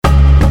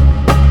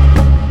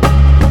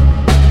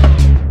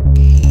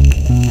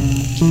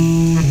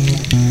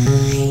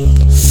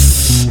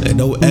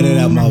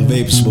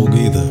vape smoke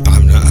either.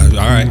 I'm not.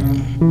 Alright.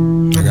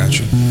 I got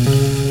you.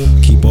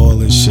 Keep all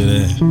this shit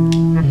in.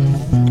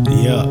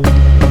 Yeah.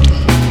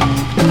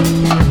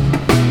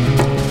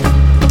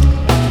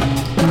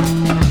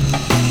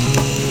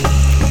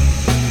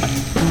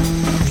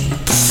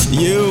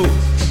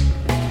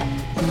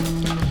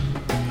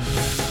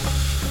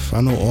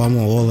 I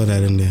want all of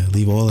that in there.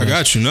 Leave all of that. I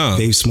got you, no.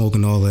 Vape smoke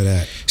and all of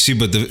that. See,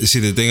 but the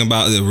thing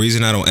about the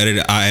reason I don't edit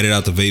it, I edit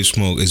out the vape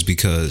smoke is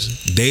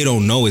because they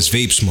don't know it's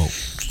vape smoke.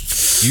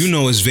 You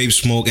know it's vape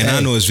smoke, and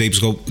I know it's vape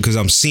smoke because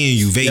I'm seeing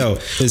you vape. Yo,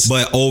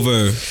 but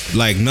over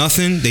like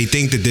nothing, they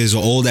think that there's an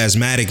old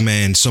asthmatic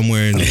man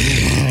somewhere in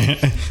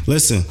there.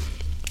 Listen,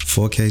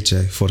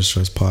 4KJ, For the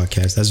Stress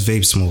Podcast. That's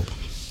vape smoke.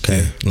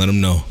 Okay, yeah, let them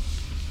know.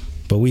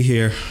 But we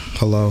here.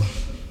 Hello,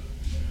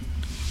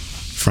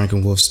 Frank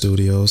and Wolf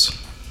Studios.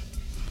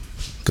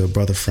 Good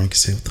brother Frank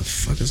is here. What the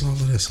fuck is all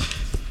of this?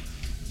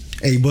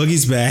 Hey,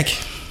 Boogie's back.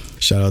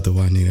 Shout out to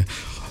Juanita.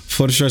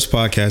 For the Stress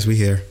Podcast, we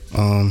here.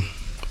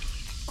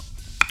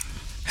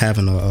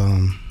 Having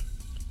a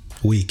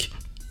week.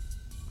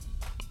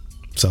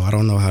 So I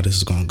don't know how this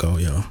is gonna go,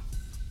 yo.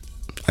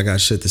 I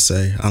got shit to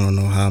say. I don't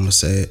know how I'm gonna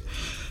say it.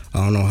 I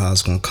don't know how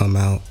it's gonna come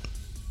out.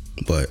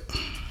 But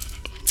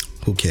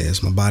who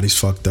cares? My body's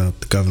fucked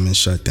up. The government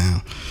shut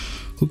down.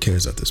 Who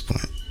cares at this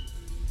point?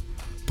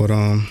 But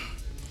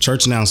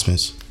church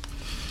announcements.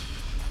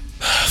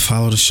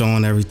 Follow the show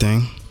on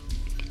everything.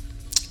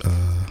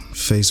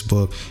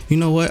 Facebook. You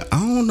know what? I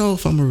don't know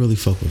if I'm gonna really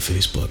fuck with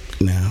Facebook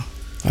now.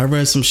 I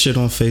read some shit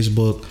on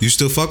Facebook. You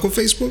still fuck with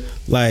Facebook?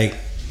 Like,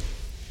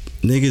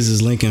 niggas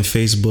is linking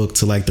Facebook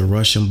to like the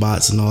Russian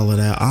bots and all of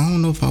that. I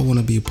don't know if I want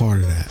to be a part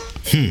of that.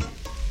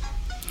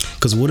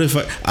 Cause what if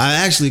I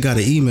actually got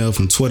an email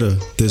from Twitter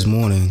this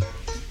morning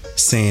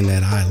saying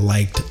that I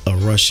liked a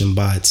Russian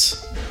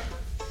bot's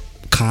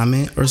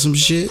comment or some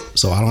shit.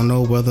 So I don't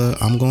know whether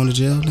I'm going to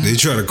jail now. They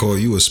try to call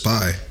you a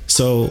spy.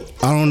 So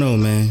I don't know,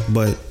 man.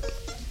 But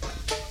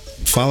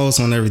follow us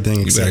on everything.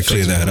 You better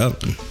clear that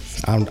up.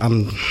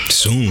 I'm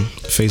soon.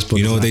 Facebook.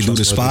 You know what they do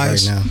to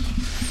spies right now?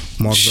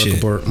 Mark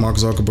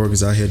Zuckerberg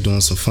is out here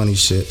doing some funny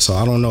shit. So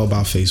I don't know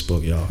about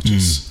Facebook, y'all.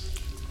 Just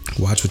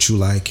watch what you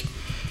like.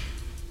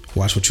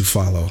 Watch what you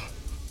follow,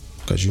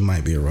 because you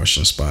might be a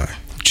Russian spy.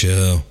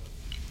 Chill.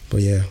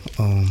 But yeah,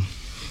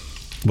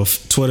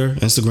 but Twitter,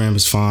 Instagram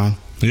is fine.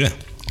 Yeah.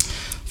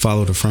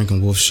 Follow the Frank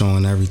and Wolf Show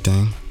and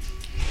everything.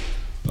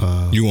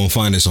 You won't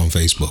find us on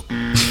Facebook.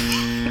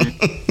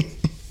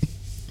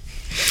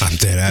 I'm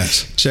dead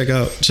ass. Check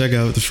out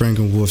the Frank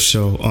and Wolf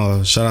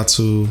Show. Shout out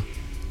to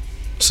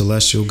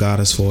Celestial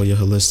Goddess for all your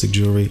holistic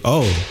jewelry.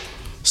 Oh,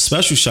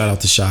 special shout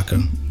out to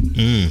Shaka.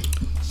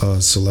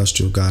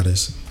 Celestial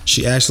Goddess.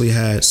 She actually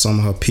had some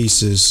of her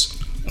pieces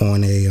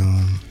on a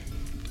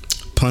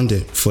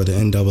pundit for the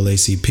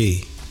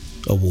NAACP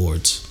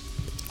awards.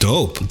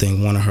 Dope. I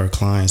think one of her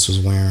clients was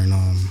wearing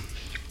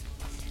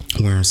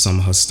some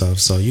of her stuff.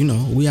 So, you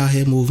know, we out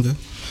here moving.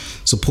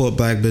 Support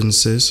black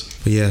businesses.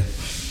 But yeah,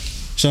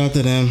 shout out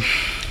to them.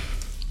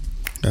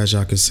 As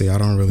y'all can see, I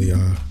don't really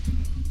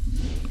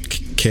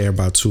care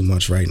about too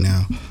much right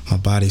now. My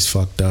body's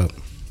fucked up.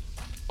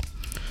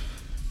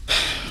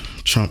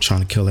 Trump trying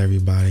to kill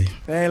everybody.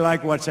 They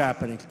like what's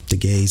happening. The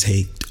gays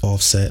hate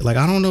Offset. Like,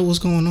 I don't know what's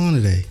going on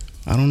today.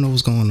 I don't know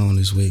what's going on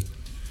this week.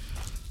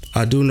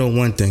 I do know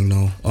one thing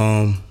though.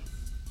 I'm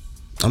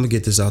gonna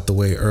get this out the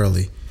way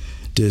early.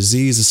 The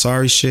Aziz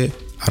Ansari shit,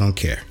 I don't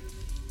care.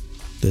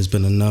 There's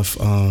been enough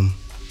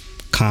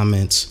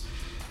comments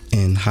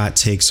and hot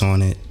takes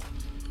on it.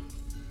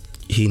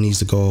 He needs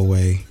to go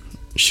away.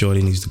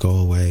 Shorty needs to go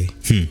away.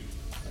 And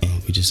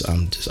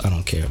I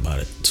don't care about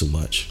it too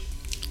much.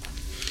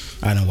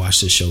 I didn't watch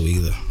this show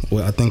either.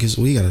 Well, I think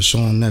we got a show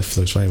on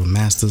Netflix, right? With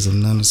Masters of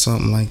None or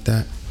something like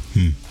that.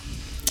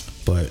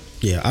 But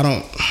yeah, I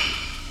don't.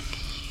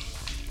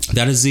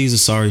 That Aziz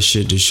Ansari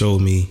shit just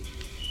showed me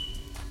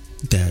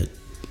that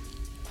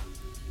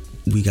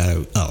we got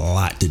a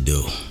lot to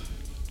do.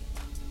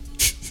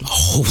 A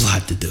whole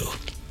lot to do.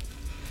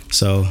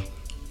 So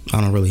I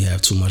don't really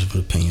have too much of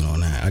an opinion on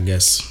that. I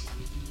guess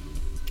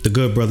the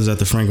good brothers at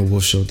the Frank and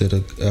Wolf Show did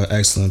an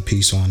excellent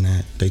piece on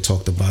that. They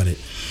talked about it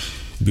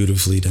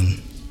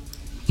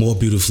more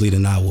beautifully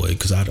than I would,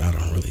 because I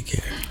don't really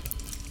care.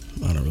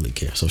 I don't really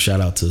care. So shout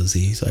out to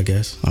Aziz, I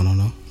guess. I don't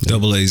know.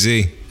 Double AZ.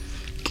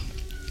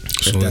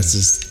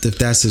 If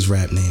that's his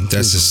rap name.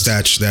 That's his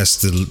statue.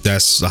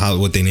 That's how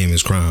what they name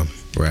is crime.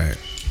 Right.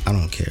 I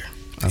don't care.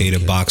 Ate a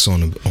box on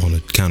the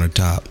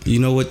countertop. You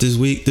know what? This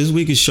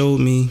week has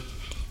showed me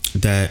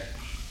that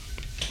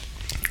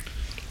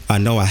I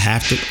know I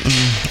have to.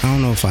 I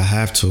don't know if I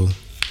have to,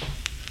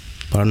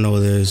 but I know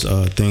there's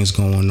things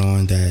going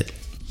on that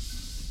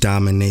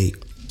dominate,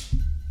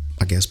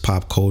 I guess,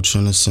 pop culture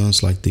in a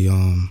sense, like the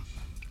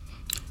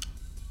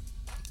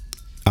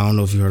I don't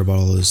know if you heard about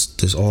all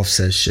this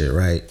Offset shit,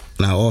 right?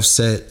 Now,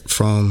 Offset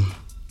from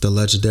the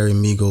legendary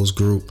Migos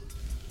group,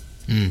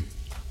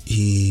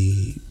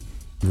 he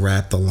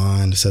rapped a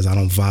line that says, "I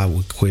don't vibe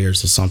with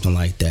queers," or something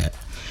like that.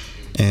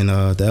 And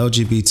the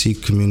LGBT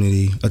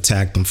community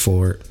attacked him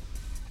for it.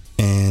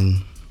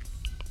 And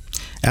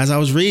as I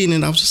was reading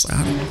it, I was just like,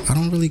 I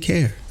don't really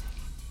care.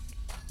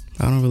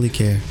 I don't really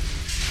care.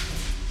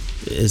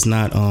 It's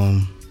not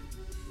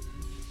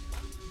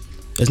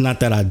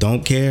that I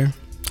don't care,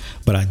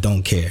 but I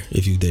don't care,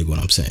 if you dig what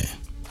I'm saying.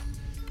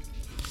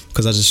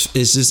 Because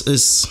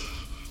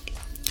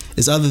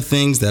it's other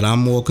things that I'm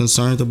more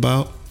concerned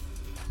about,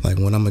 like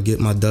when I'm gonna get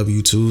my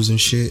W-2s and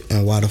shit,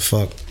 and why the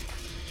fuck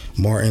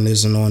Martin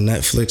isn't on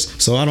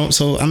Netflix.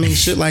 I mean,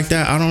 shit like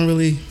that, I don't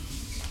really.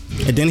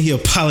 And then he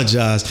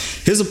apologized.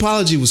 His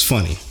apology was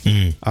funny.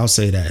 Mm-hmm. I'll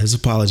say that. His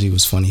apology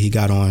was funny. He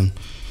got on,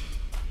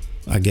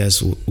 I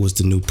guess, was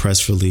the new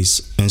press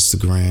release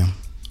Instagram,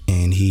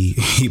 and he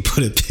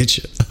put a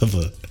picture of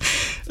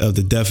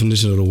the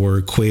definition of the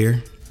word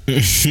queer. Yeah.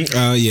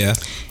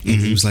 Mm-hmm.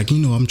 And he was like,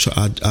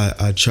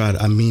 I tried.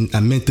 I meant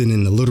it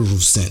in the literal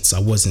sense. I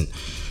wasn't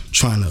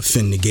trying to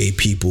offend the gay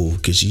people,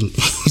 because he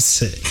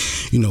said,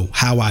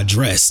 how I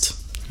dressed.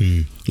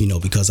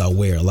 Because I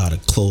wear a lot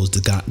of clothes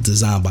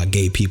designed by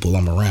gay people.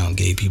 I'm around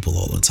gay people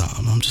all the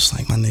time. I'm just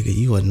like, my nigga,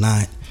 you are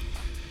not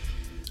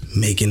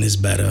making this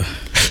better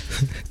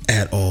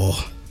at all.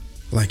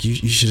 Like, you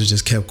should have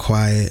just kept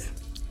quiet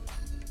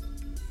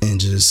and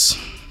just,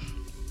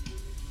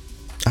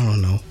 I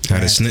don't know.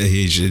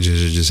 He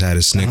just had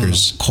a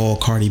Snickers. Call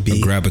Cardi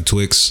B. Grab a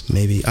Twix.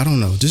 Maybe. I don't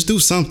know. Just do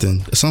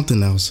something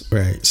else.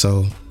 Right.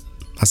 So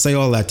I say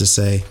all that to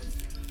say,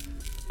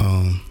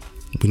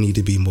 we need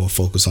to be more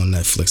focused on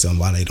Netflix and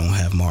why they don't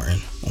have Martin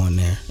on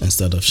there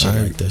instead of shit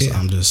like this. Yeah.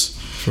 I'm just,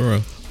 for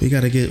real. We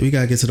gotta get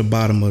to the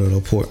bottom of the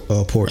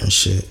important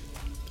shit.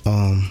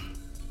 I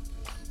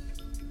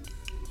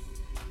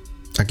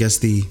guess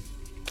the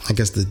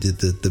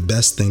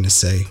best thing to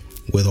say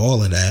with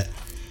all of that.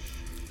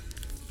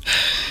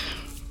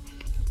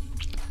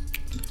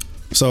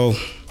 So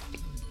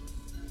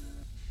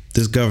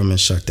this government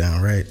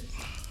shutdown, right?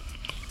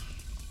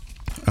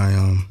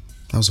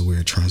 That was a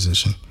weird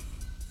transition.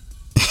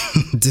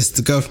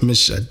 The government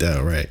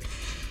shutdown, right?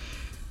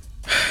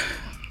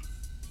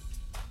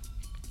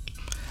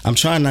 I'm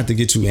trying not to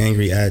get too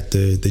angry at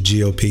the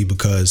GOP,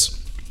 because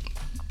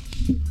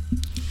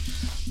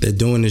they're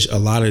doing a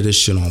lot of this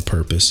shit on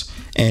purpose.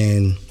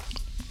 And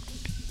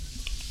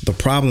the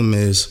problem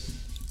is,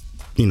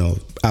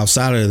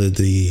 outside of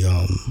the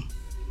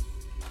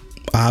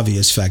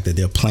obvious fact that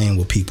they're playing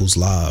with people's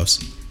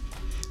lives,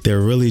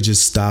 they're really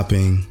just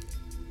stopping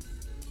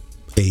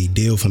a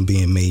deal from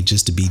being made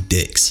just to be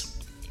dicks.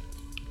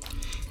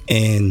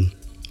 And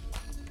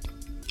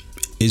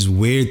it's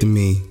weird to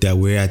me that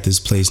we're at this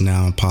place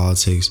now in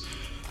politics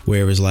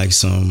where it's like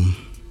some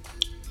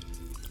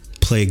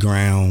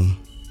playground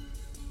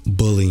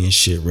bullying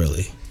shit,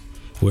 really,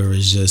 where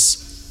it's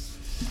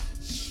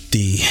just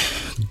the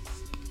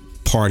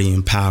party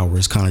in power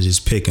is kind of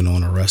just picking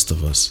on the rest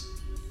of us.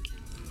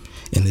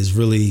 And it's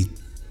really,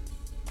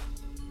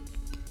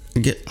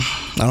 I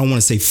don't want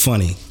to say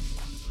funny,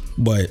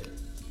 but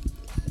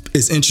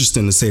it's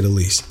interesting to say the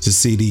least, to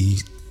see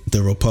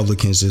the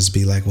Republicans just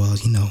be like, well,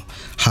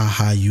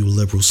 you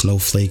liberal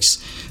snowflakes,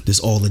 this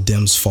all the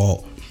Dems'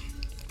 fault.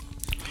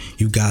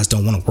 You guys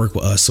don't want to work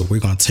with us, so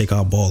we're going to take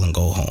our ball and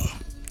go home.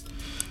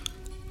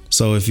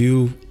 So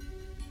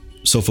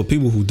for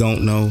people who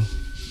don't know,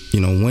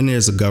 when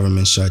there's a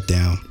government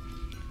shutdown,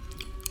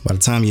 by the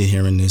time you're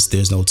hearing this,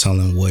 there's no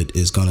telling what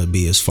is going to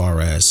be as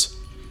far as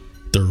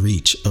the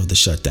reach of the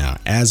shutdown.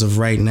 As of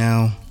right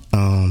now,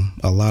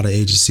 a lot of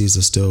agencies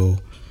are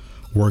still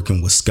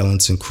working with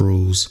skeleton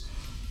crews,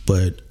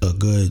 but a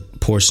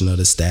good portion of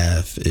the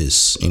staff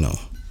is,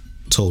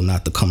 told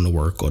not to come to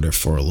work, or they're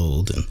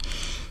furloughed. And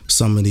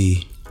some of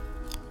the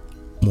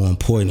more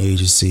important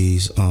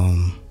agencies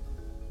are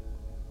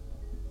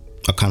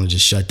kind of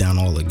just shut down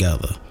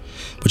altogether.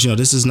 But,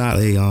 this is not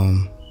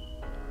a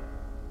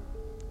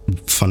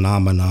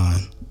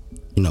phenomenon.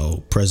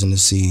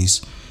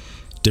 Presidencies,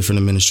 different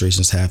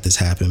administrations have this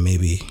happen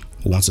maybe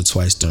once or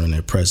twice during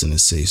their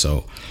presidency.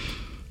 So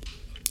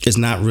it's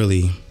not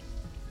really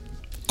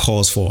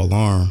cause for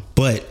alarm,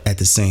 but at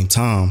the same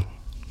time,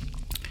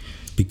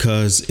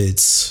 because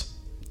it's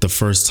the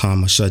first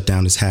time a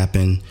shutdown has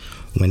happened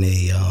when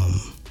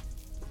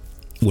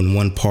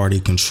one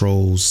party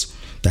controls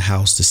the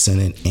House, the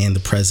Senate, and the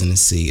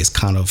presidency, it's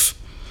kind of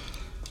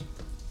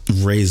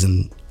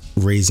raising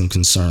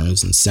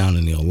concerns and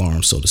sounding the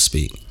alarm, so to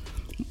speak.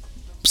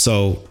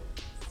 So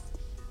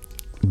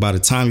by the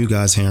time you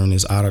guys hearing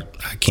this, I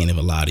can't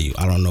even lie to you,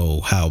 I don't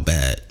know how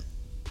bad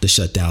the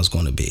shutdown is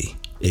going to be.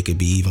 It could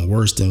be even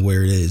worse than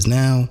where it is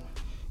now.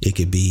 It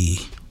could be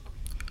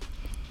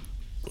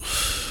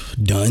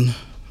done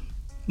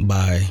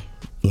by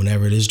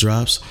whenever this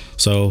drops.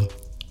 So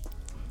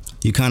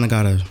you kind of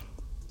gotta,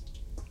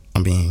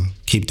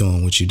 keep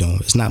doing what you're doing.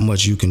 It's not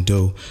much you can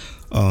do.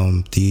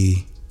 I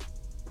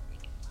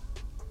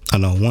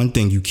know one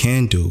thing you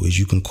can do is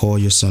you can call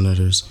your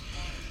senators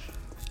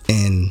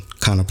and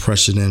kind of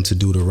pressure them to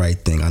do the right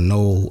thing. I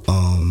know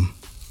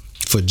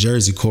for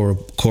Jersey,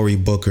 Cory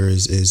Booker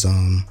is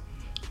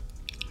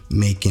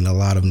making a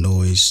lot of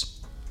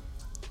noise,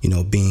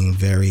 being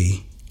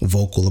very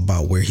vocal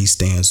about where he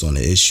stands on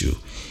the issue.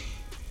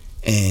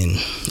 And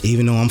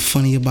even though I'm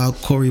funny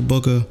about Cory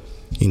Booker,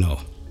 you know,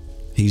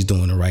 he's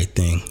doing the right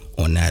thing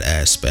on that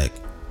aspect.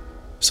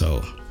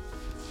 So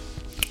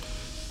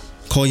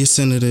call your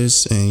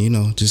senators and, you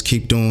know, just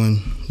keep doing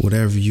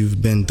whatever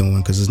you've been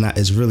doing, because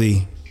it's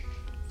really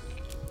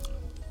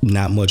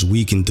not much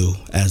we can do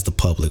as the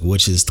public,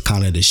 which is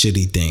kind of the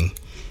shitty thing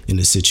in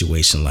a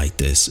situation like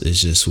this.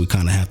 It's just we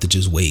kind of have to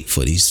just wait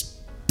for these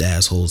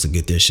assholes to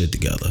get their shit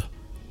together.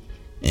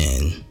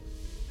 And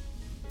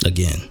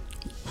again,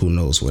 who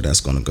knows where that's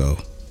gonna go.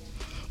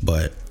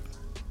 But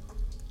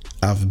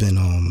I've been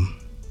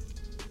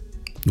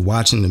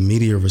watching the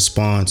media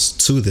response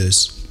to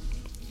this,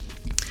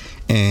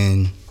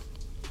 and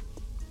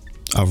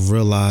I've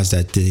realized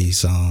that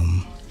these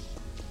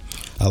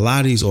a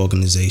lot of these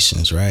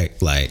organizations, right?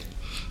 Like,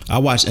 I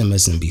watch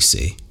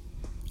MSNBC.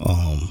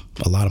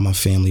 A lot of my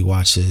family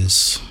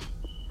watches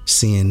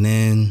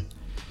CNN.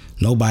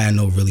 Nobody I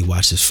know really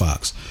watches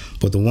Fox.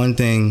 But the one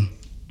thing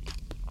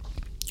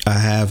I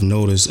have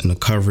noticed in the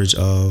coverage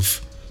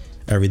of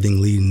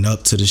everything leading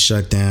up to the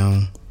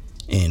shutdown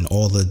and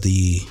all of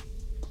the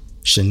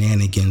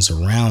shenanigans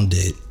around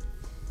it,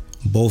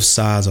 both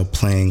sides are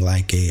playing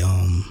like a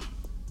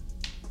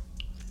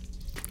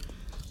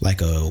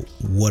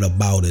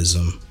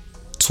whataboutism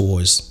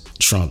towards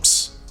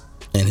Trump's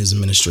and his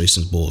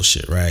administration's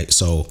bullshit, right?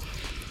 So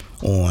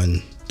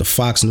on the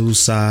Fox News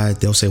side,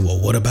 they'll say, well,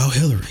 what about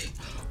Hillary?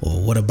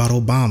 Or what about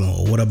Obama?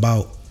 Or what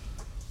about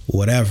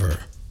whatever?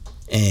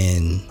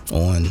 And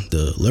on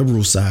the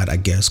liberal side, I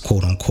guess,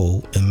 quote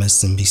unquote,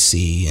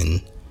 MSNBC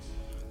and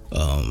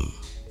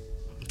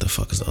the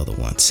fuck is the other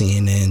one?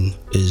 CNN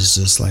is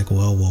just like,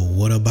 well,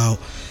 what about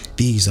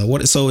these?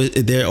 So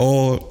they're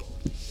all,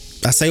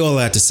 I say all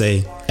that to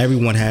say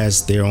everyone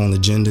has their own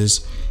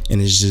agendas,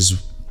 and it's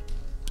just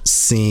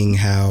seeing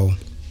how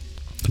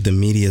the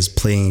media is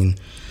playing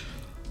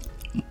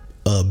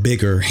a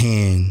bigger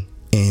hand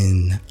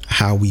in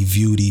how we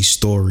view these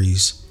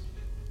stories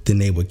than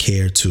they would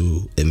care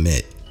to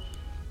admit.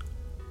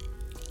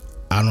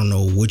 I don't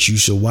know what you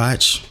should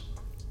watch.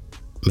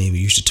 Maybe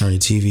you should turn your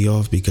TV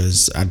off,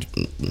 because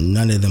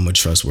none of them are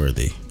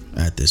trustworthy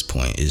at this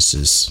point. It's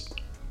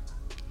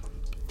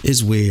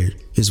weird.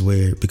 It's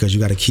weird because you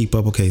got to keep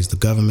up. Okay, is the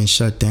government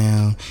shut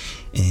down?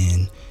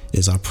 And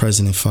is our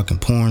president fucking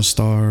porn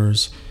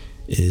stars?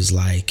 Is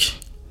like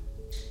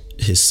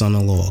his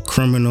son-in-law a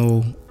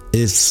criminal?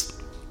 It's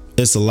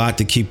a lot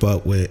to keep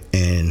up with,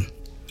 and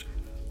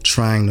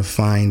trying to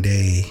find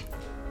a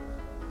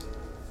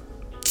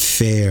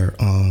fair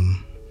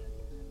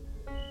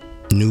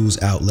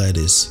news outlet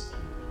is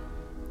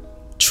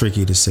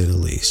tricky, to say the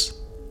least.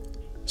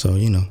 So,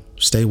 you know,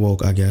 stay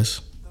woke, I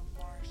guess.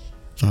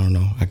 I don't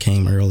know. I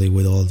came early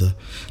with all the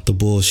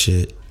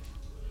bullshit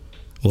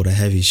or the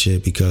heavy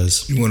shit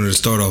because you wanted to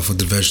start off with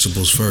the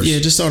vegetables first. Yeah,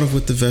 just start off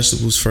with the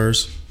vegetables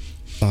first,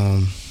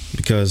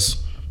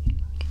 because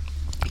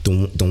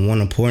the more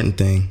important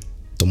thing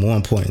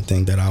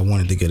that I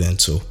wanted to get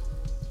into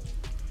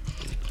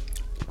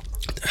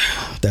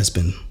that's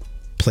been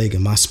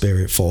plaguing my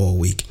spirit for all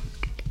week.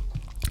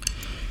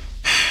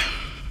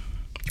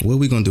 What are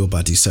we gonna do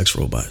about these sex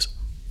robots?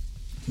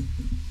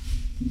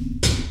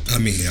 I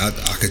mean, I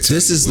could tell.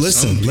 This is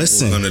listen.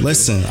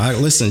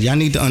 Y'all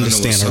need to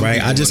understand, all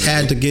right?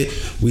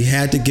 We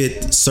had to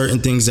get certain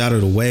things out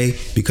of the way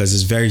because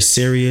it's very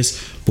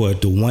serious.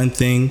 But the one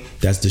thing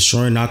that's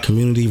destroying our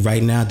community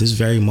right now, this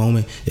very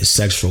moment, is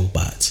sex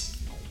robots.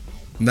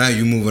 Now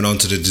you're moving on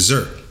to the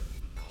dessert.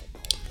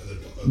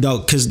 No,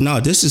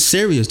 this is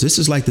serious. This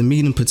is like the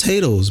meat and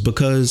potatoes,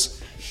 because,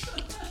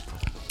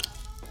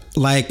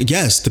 like,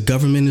 yes, the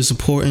government is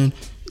important.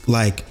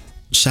 Like,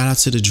 shout out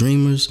to the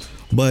dreamers,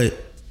 but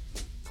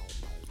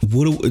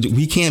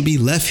we can't be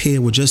left here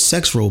with just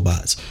sex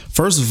robots.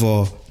 First of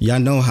all, y'all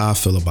know how I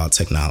feel about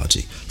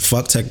technology.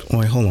 Fuck tech.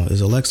 Wait, hold on.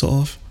 Is Alexa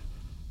off?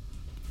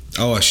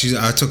 Oh, I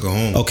took her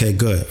home. Okay,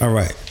 good. All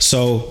right.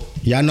 So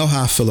y'all know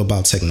how I feel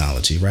about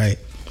technology, right?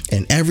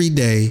 And every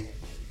day,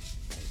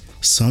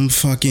 some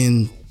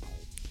fucking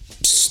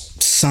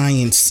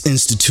science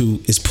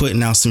institute is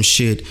putting out some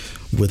shit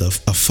with a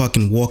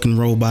fucking walking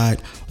robot,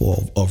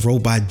 or a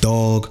robot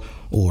dog,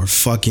 or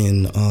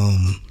fucking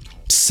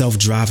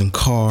self-driving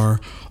car,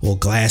 or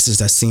glasses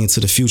that see into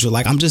the future.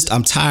 Like, I'm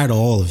tired of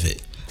all of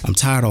it.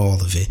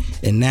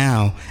 And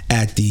now,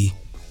 at the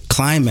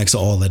climax of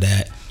all of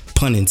that,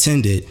 pun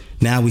intended,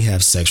 now we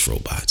have sex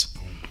robots.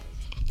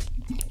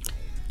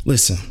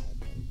 Listen,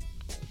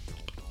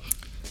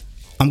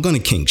 I'm gonna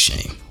kink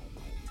shame.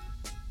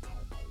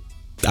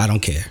 I don't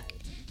care.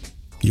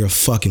 You're a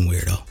fucking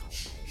weirdo.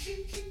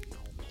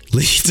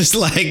 Just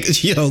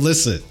like, yo,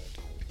 listen.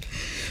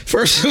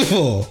 First of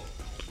all,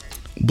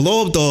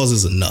 blow up dolls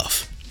is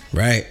enough,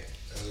 right?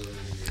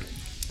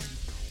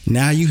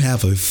 Now you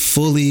have a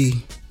fully,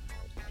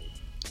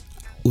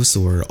 what's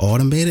the word?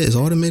 Automated? Is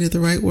automated the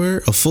right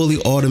word? A fully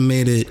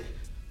automated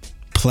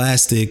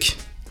plastic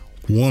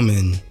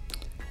woman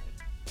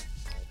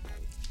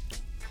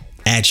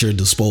at your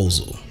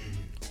disposal.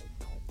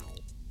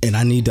 And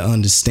I need to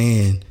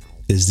understand,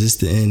 is this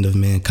the end of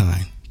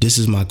mankind? This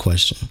is my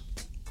question.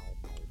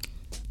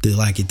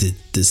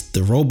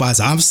 The robots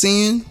I'm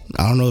seeing,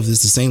 I don't know if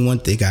it's the same one.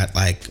 They got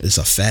like it's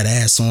a fat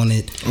ass on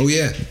it. Oh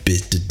yeah,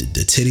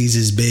 the titties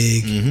is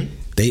big. Mm-hmm.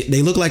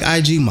 They look like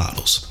IG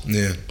models.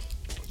 Yeah.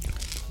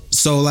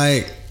 So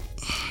like,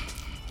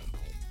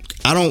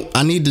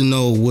 I need to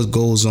know what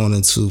goes on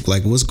into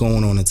like what's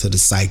going on into the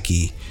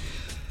psyche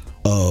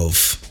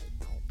of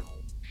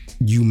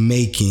you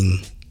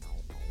making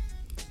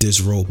this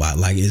robot.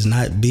 Like, it's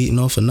not beating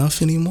off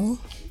enough anymore.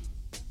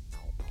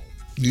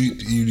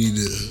 You need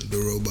the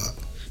robot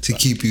to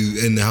keep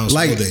you in the house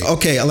like, all day.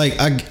 Okay, like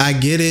I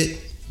get it.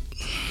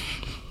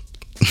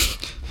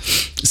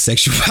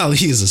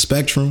 Sexuality is a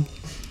spectrum.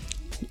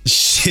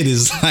 Shit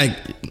is like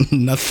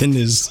nothing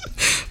is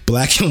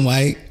black and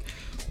white.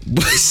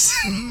 But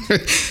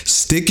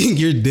sticking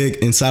your dick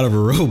inside of a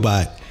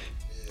robot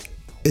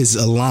is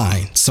a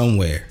line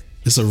somewhere.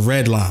 It's a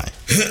red line.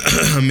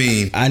 I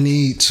mean, I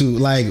need to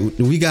like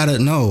we gotta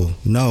no.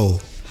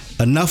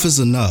 Enough is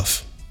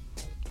enough.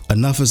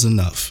 Enough is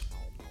enough.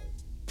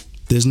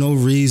 There's no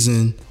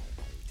reason.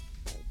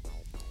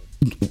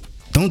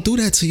 Don't do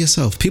that to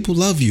yourself. People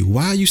love you.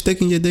 Why are you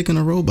sticking your dick in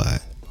a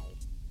robot?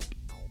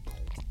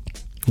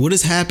 What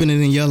is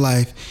happening in your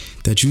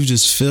life that you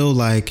just feel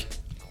like,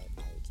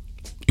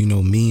 you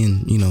know, me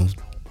and, you know,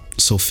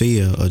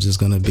 Sophia are just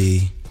gonna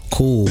be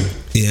cool?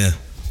 Yeah.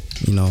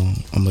 You know,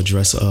 I'm gonna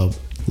dress up,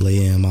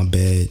 lay in my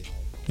bed,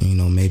 and, you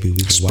know, maybe we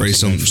can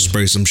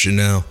spray some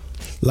Chanel.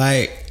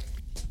 Like,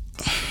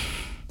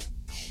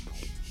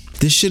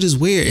 this shit is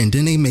weird. And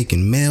then they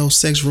making male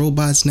sex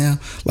robots now.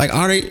 Like,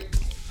 are they?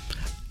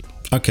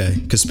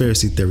 Okay,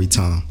 conspiracy theory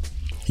time.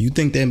 You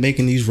think they're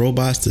making these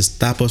robots to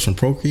stop us from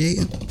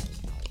procreating?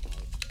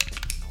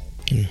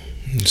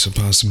 It's a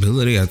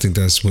possibility. I think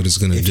that's what it's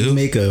gonna do.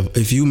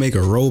 If you make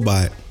a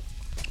robot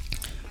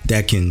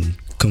that can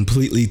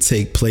completely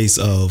take place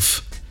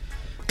of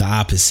the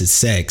opposite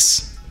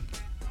sex,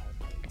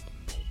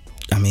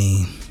 I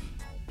mean,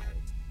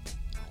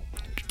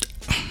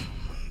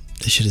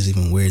 this shit is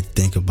even weird to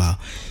think about.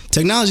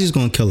 Technology is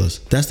gonna kill us.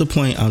 That's the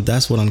point.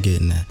 That's what I'm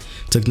getting at.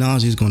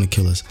 Technology is gonna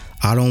kill us.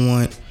 I don't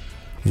want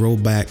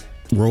robot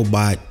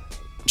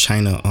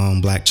China,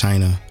 Black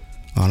China.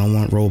 I don't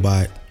want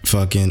robot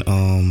fucking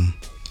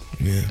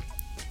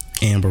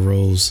Amber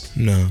Rose.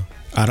 No,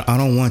 I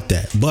don't want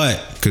that.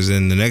 But because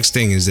then the next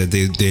thing is that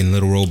then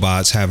little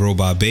robots have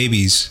robot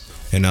babies,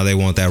 and now they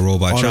want that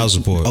robot child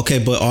support. Okay,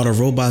 but are the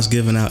robots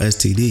giving out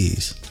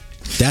STDs?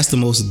 That's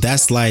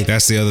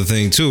the other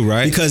thing too,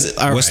 right? Because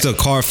what's the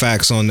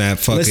Carfax on that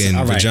fucking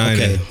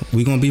vagina? Okay,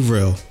 we're gonna be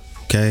real,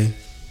 okay?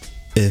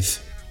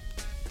 If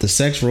the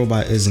sex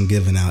robot isn't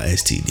giving out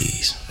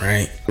STDs,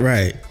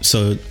 right?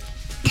 So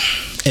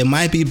it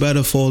might be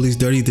better for all these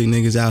dirty thing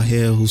niggas out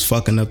here who's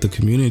fucking up the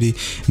community.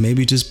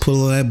 Maybe just put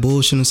all that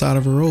bullshit inside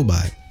of a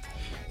robot.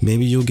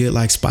 Maybe you'll get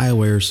like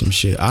spyware or some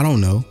shit. I don't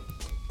know.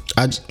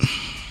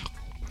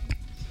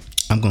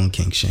 I'm going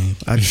kink shame.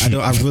 I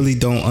really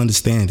don't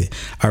understand it.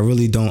 I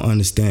really don't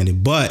understand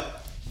it. But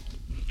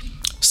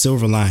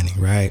silver lining,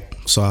 right?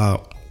 So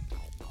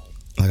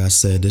like I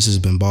said, this has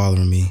been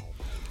bothering me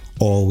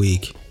all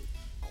week.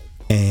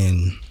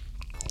 And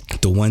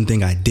the one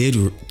thing I did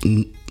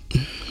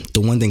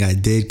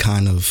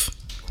kind of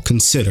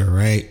consider,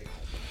 right?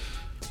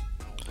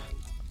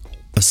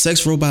 A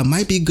sex robot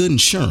might be good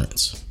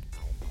insurance.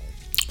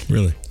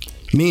 Really?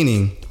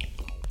 Meaning,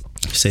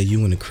 say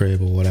you in the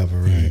crib or whatever,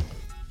 right?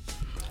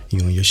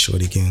 You and your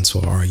shorty get into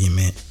an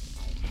argument.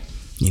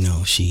 You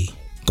know, she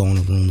go in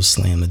the room,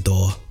 slam the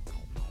door.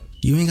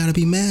 You ain't gotta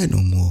be mad no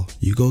more.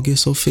 You go get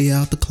Sophia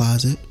out the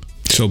closet.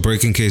 So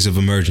break in case of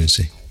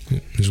emergency.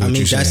 I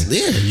mean, that's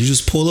there. You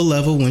just pull a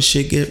level when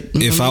shit get.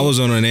 If I was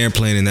on an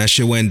airplane and that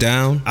shit went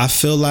down, I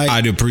feel like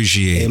I'd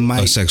appreciate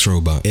a sex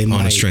robot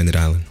on a stranded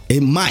island.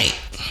 It might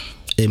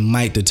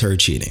deter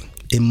cheating.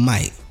 It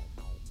might.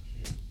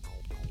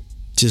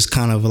 Just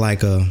kind of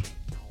like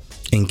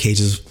in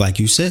cases, like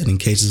you said, in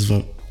case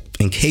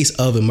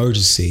of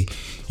emergency,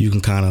 you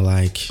can kind of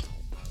like,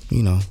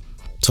 you know,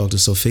 talk to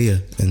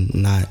Sophia and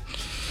not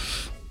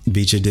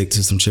beat your dick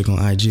to some chick on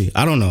IG.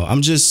 I don't know.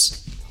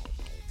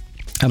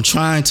 I'm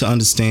trying to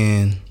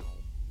understand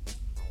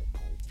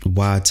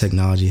why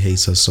technology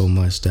hates us so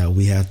much that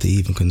we have to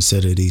even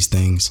consider these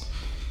things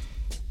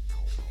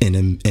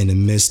in the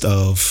midst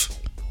of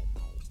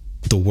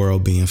the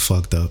world being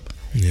fucked up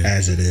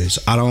as it is.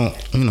 I don't,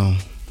 you know.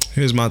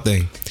 Here's my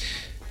thing.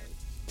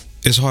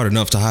 It's hard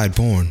enough to hide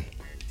porn,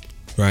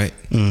 right?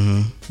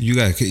 Mm-hmm. You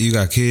got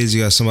kids.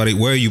 You got somebody.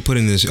 Where are you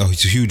putting this? Oh,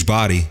 it's a huge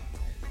body.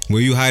 Where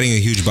are you hiding a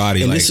huge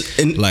body?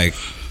 Like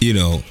you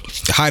know,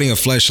 hiding a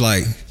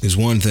fleshlight is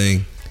one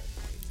thing,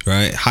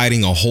 right?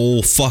 Hiding a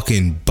whole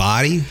fucking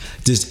body.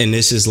 This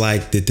is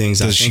like the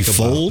things I think about. Does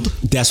she fold?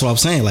 That's what I'm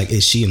saying. Like,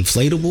 is she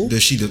inflatable?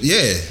 Does she?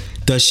 Yeah.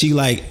 Does she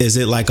like? Is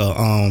it like a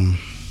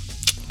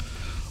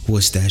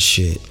what's that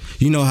shit?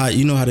 You know how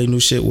they new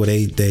shit where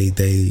they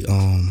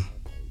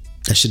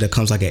that shit that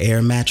comes like an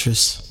air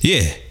mattress.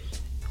 Yeah.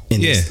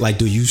 And like,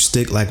 do you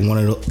stick like one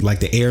of the, like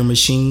the air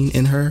machine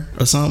in her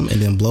or something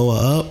and then blow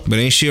her up? But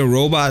ain't she a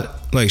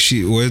robot? Like,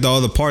 where's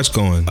all the parts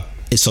going?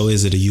 So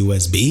is it a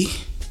USB?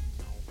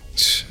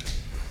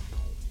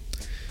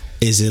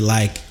 Is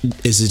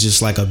it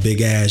just like a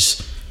big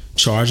ass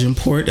charging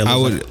port?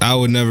 I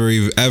would never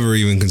ever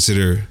even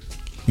consider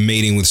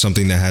mating with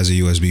something that has a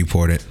USB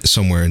port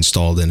somewhere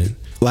installed in it.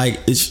 Like,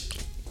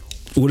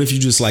 what if you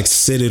just like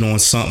sit it on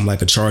something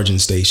like a charging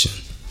station,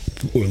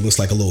 or it looks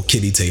like a little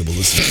kiddie table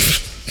or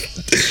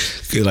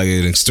something? Like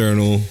an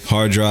external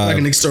hard drive, like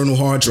an external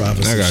hard drive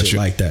or some shit you.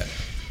 like that.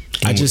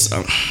 I just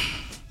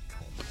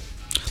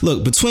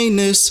look, between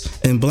this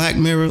and Black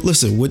Mirror.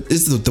 Listen, what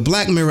is the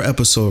Black Mirror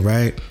episode,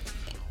 right?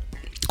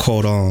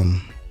 Called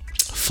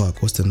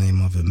what's the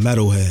name of it?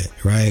 Metalhead,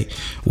 right?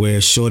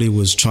 Where Shorty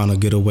was trying to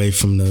get away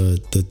from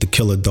the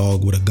killer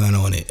dog with a gun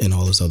on it and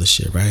all this other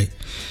shit, right?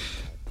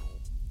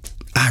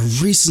 I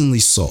recently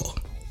saw,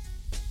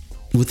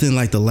 within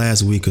like the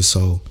last week or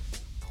so,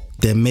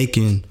 they're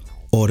making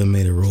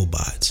automated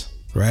robots,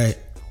 right?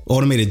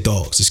 Automated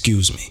dogs,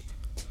 excuse me.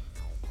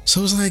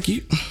 So it's like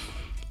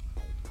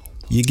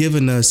you're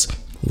giving us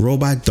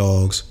robot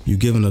dogs, you're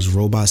giving us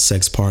robot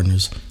sex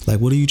partners. Like,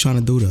 what are you trying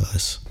to do to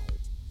us?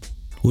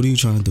 What are you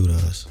trying to do to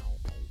us?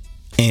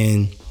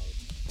 And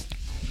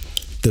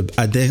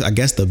I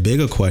guess the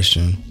bigger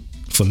question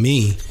for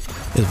me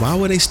is, why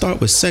would they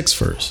start with sex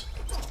first?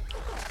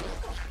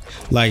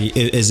 Like,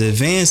 as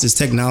advanced as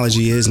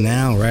technology is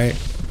now, right?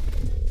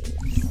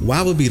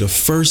 Why would be the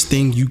first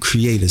thing you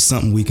create is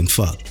something we can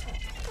fuck?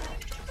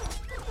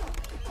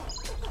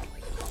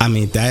 I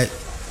mean, I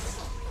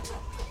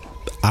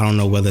don't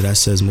know whether that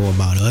says more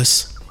about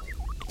us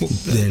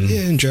than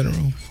in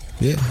general.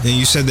 Yeah, and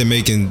you said they're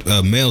making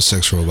male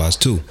sex robots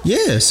too.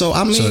 Yeah, so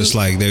I mean, so it's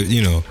like they're,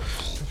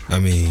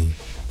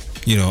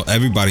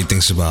 everybody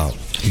thinks about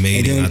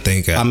mating. Then, I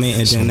think. And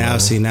then now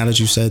that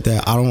you said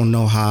that, I don't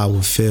know how I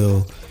would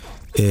feel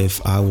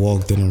if I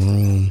walked in a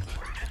room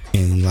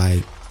and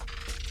like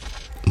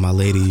my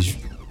lady's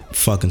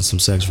fucking some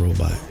sex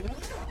robot.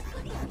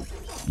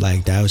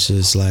 Like, that was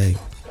just like,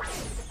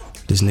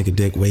 this nigga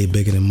dick way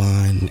bigger than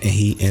mine,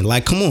 and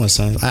like, come on,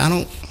 son. I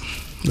don't.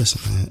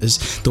 Listen, man,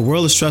 the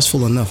world is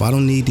stressful enough. I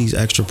don't need these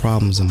extra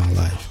problems in my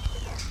life.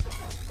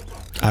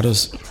 I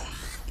don't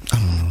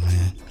know,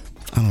 man.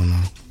 I don't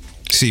know.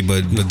 See,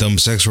 but dumb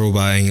sex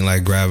robot ain't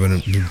like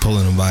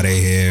pulling them by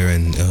their hair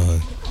and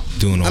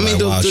doing all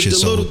that wild shit.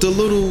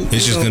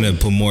 It's just gonna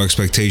put more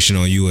expectation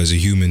on you as a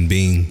human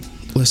being.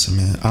 Listen,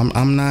 man,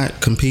 I'm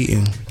not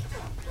competing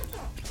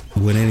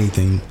with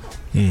anything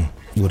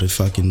with a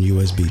fucking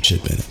USB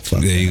chip in it.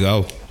 Fuck there you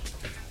go.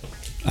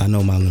 I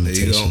know my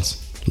limitations.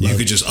 You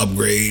could just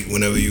upgrade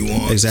whenever you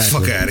want.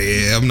 Exactly. Fuck out of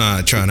here. I'm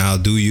not trying to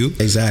outdo you.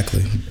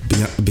 Exactly.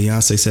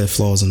 Beyonce said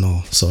flaws and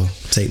all. So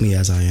take me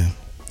as I am.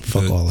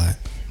 Fuck all that.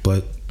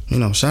 But,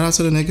 shout out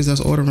to the niggas that's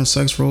ordering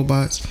sex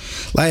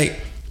robots. Like,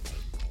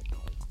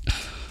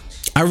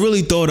 I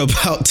really thought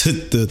about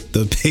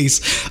the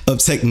pace of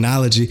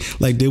technology.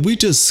 Like, did we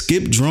just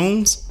skip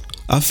drones?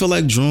 I feel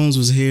like drones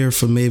was here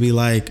for maybe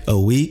like a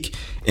week,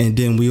 and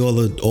then we all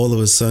of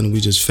a sudden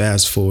we just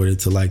fast forwarded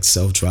to like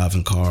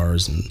self-driving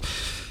cars and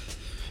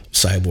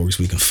cyborgs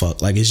we can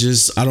fuck. Like, it's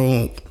just, I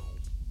don't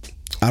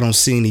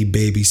see any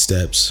baby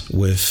steps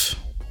with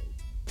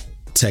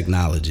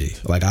technology.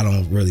 Like, I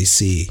don't really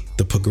see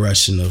the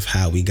progression of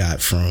how we got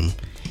from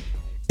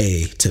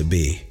A to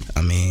B.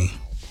 I mean,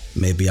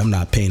 maybe I'm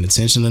not paying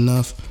attention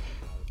enough,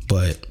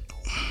 but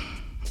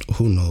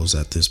who knows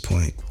at this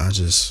point.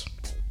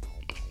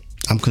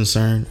 I'm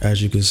concerned,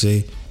 as you can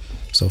see.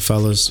 So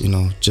fellas,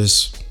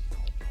 just,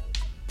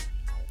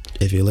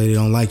 if your lady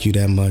don't like you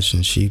that much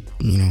and she,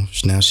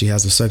 now she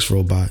has a sex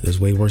robot, it's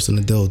way worse than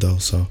a dildo.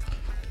 So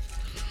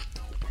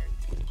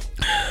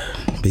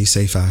be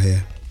safe out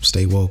here.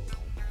 Stay woke.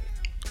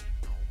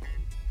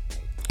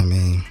 I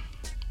mean,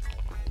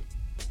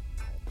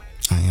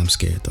 I am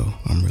scared though.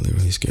 I'm really,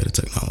 really scared of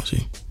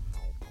technology.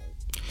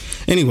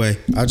 Anyway,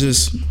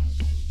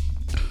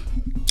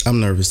 I'm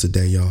nervous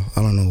today, y'all.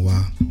 I don't know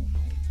why,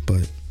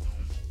 but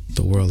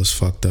the world is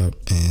fucked up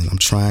and I'm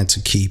trying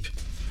to keep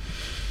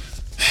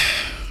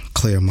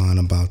clear mind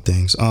about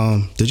things.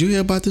 Did you hear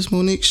about this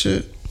Monique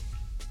shit?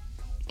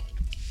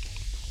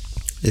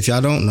 If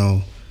y'all don't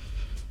know,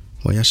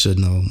 well, y'all should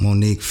know.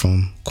 Monique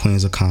from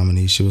Queens of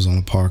Comedy. She was on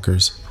the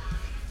Parkers.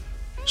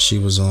 She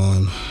was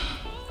on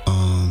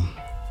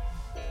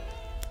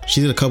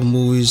she did a couple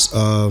movies.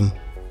 The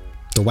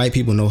white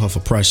people know her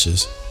for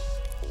Precious,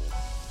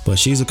 but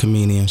she's a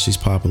comedian. She's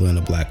popular in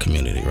the black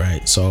community,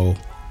 right? So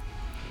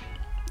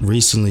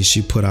recently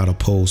she put out a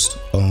post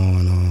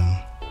on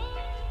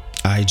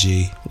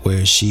IG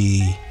where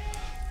she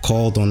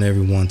called on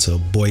everyone to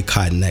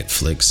boycott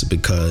Netflix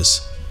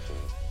because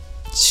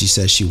she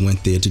said she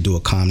went there to do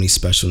a comedy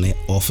special and they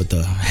offered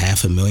the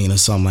 $500,000 or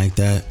something like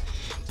that,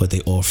 but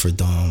they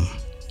offered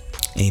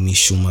Amy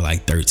Schumer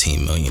like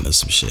 $13 million or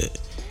some shit.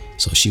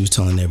 So she was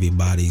telling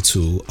everybody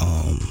to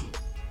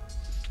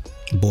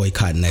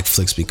boycott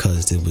Netflix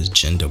because there was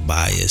gender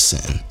bias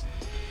and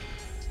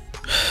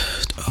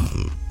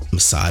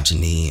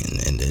misogyny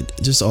and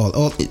just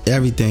all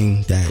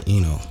everything that,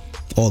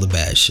 all the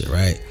bad shit,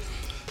 right?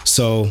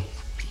 So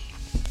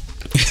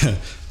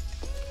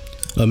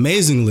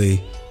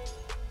amazingly,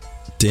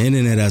 the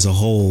internet as a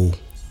whole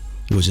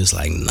was just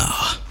like,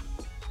 nah,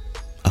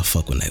 I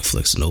fuck with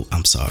Netflix. Nope,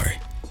 I'm sorry,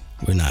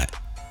 we're not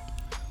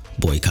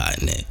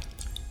boycotting it.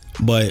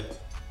 But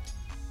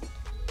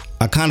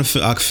I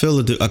feel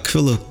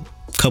a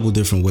couple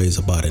different ways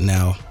about it.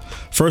 Now,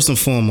 first and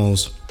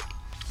foremost,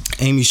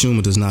 Amy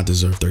Schumer does not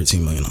deserve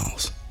 $13 million.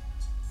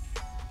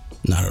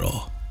 Not at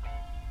all.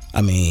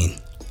 I mean,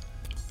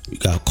 you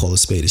gotta call a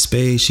spade a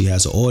spade. She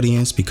has an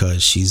audience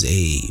because she's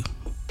a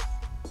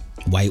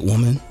white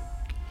woman.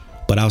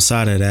 But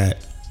outside of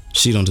that,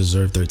 she don't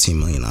deserve $13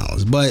 million.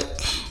 But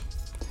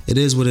it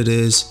is what it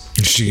is.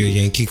 Is she a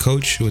Yankee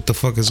coach? What the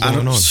fuck is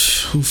going on?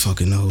 Who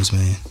fucking knows,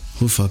 man?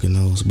 Who fucking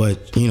knows?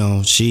 But, you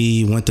know,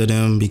 she went to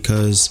them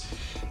because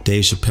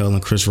Dave Chappelle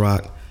and Chris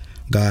Rock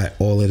got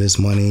all of this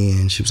money,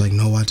 and she was like,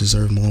 no, I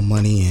deserve more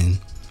money. And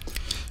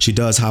she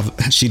does have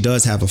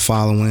a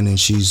following, and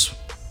she's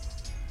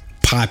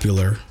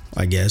popular,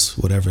 I guess,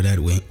 whatever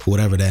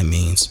that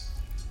means.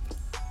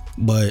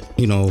 But,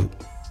 you know,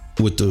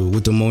 with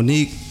the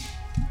Monique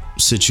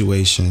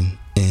situation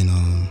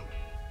and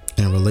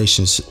in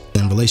relation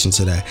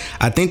to that,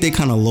 I think they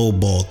kind of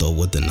lowballed though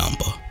with the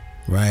number,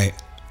 right?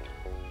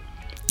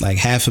 Like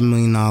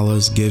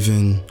 $500,000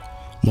 given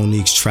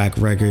Monique's track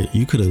record,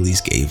 you could at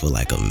least gave her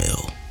like $1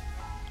 million,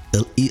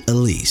 at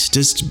least,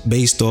 just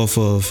based off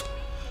of,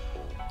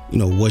 you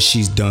know, what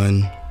she's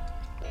done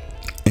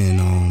and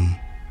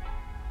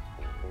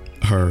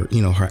her,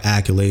 you know, her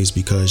accolades,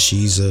 because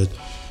she is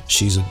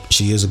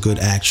a good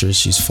actress.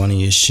 She's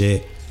funny as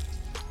shit.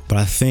 But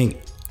I think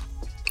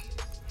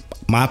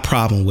my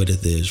problem with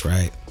it is,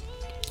 right,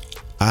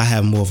 I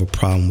have more of a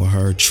problem with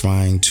her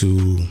trying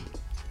to,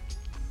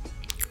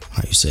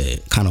 how you say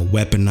it, kind of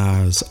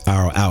weaponize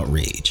our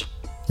outrage,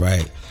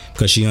 right?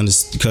 Because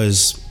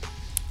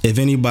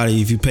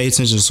if you pay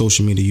attention to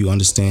social media, you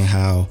understand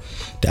how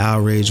the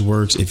outrage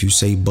works. If you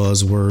say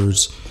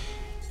buzzwords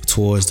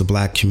towards the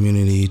black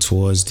community,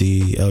 towards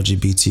the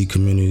LGBT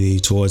community,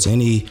 towards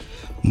any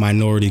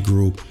minority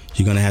group,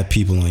 you're gonna have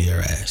people on your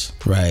ass,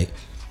 right?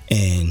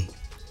 And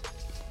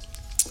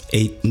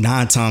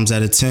 9 times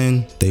out of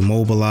 10, they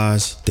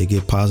mobilize, they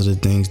get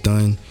positive things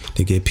done,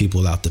 they get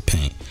people out the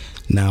paint.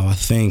 Now, I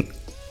think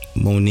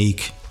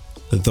Monique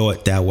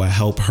thought that would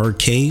help her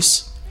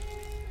case,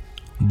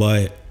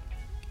 but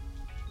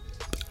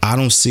I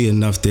don't see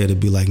enough there to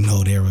be like,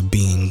 no,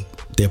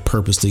 they're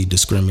purposely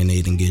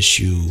discriminating against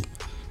you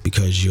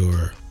because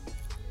you're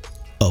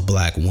a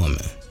black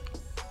woman.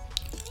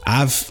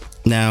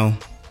 Now,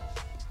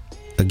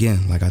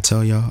 again, like I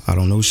tell y'all, I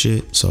don't know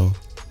shit, so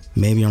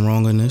maybe I'm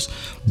wrong on this,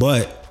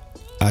 but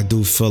I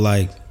do feel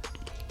like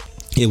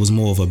it was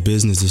more of a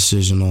business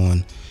decision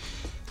on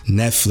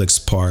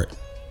Netflix part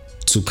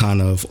to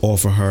kind of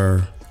offer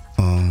her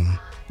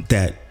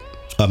that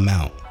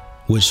amount,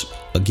 which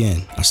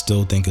again, I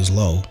still think is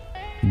low.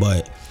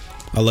 But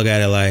I look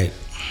at it like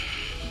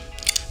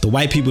the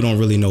white people don't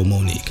really know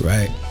Monique,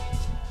 right?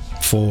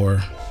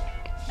 For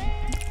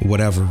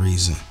whatever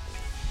reason.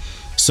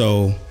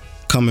 So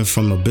coming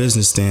from a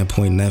business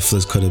standpoint,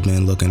 Netflix could have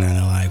been looking at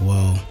it like,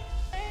 well,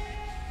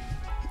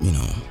 you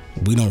know,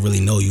 we don't really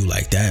know you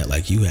like that.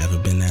 Like, you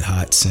haven't been that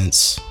hot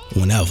since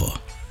whenever.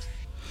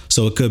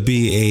 So it could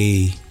be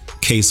a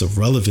case of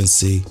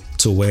relevancy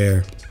to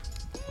where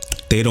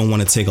they don't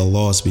want to take a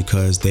loss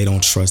because they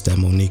don't trust that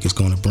Monique is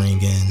going to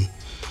bring in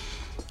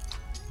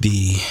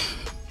the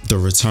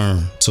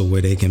return to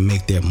where they can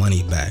make their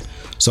money back.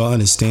 So I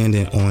understand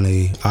it on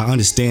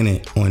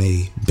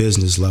a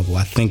business level.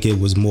 I think it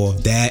was more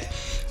of that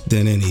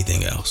than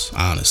anything else,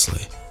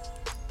 honestly.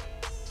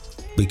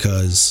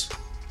 Because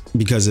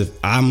if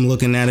I'm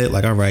looking at it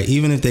like, all right,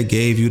 even if they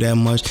gave you that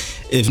much,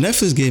 if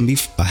Netflix gave me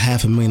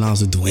 $500,000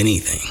 to do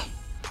anything,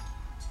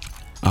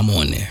 I'm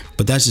on there.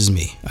 But that's just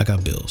me. I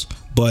got bills.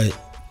 But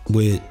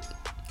with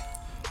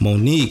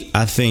Monique,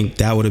 I think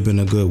that would have been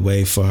a good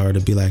way for her to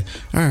be like,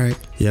 all right,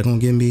 y'all gonna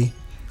give me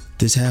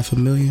this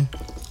 $500,000?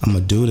 I'm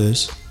gonna do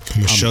this. I'm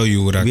gonna show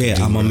you what I can do.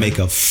 Yeah, I'm gonna make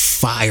a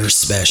fire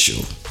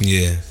special.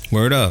 Yeah,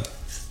 word up.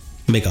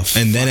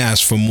 And then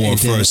ask for more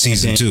for a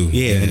season 2.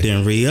 Yeah, and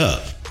then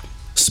re-up.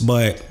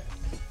 But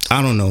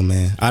I don't know,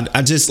 man.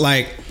 I just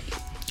like,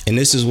 and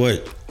this is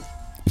what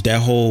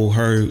that whole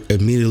her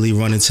immediately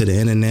running to the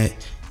internet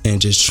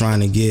and just trying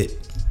to get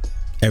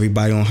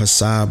everybody on her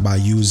side by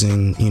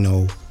using, you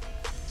know,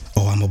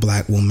 oh, I'm a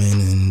black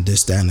woman and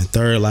this, that, and the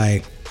third.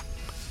 Like,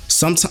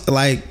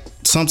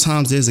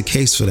 sometimes there's a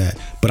case for that,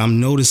 but I'm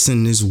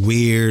noticing this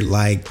weird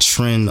like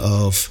trend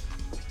of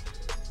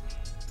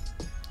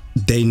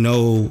they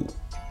know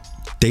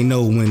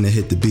when to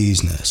hit the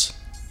bee's nest.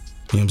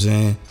 You know what I'm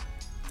saying?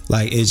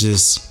 Like, it's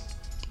just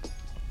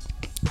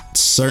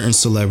certain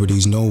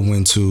celebrities know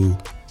when to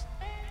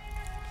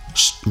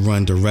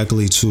run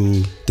directly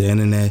to the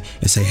internet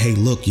and say, hey,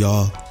 look,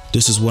 y'all,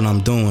 this is what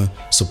I'm doing.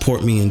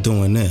 Support me in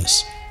doing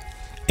this.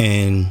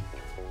 And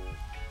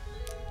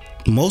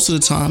most of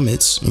the time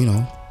it's, you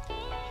know,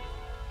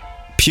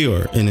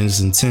 pure in its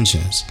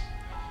intentions.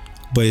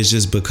 But it's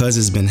just because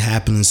it's been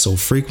happening so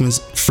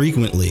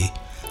frequently,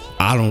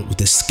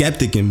 the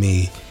skeptic in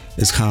me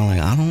is kind of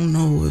like, I don't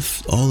know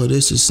if all of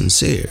this is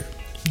sincere.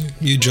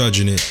 You're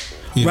judging it.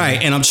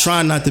 Right, and I'm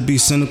trying not to be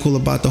cynical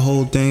about the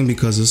whole thing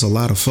because there's a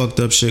lot of fucked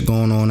up shit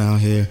going on out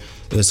here.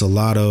 There's a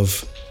lot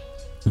of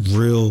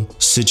real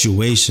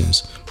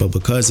situations, but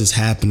because it's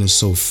happening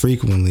so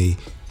frequently,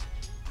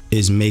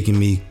 it's making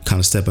me kind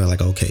of step back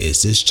like, okay,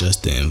 is this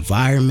just the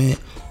environment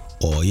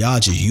or y'all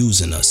just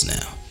using us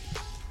now?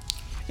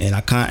 And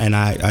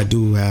I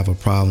do have a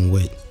problem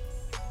with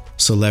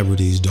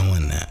celebrities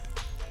doing that,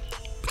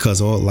 because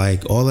all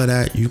of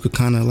that, you could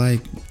kind of like,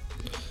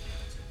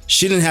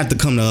 she didn't have to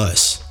come to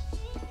us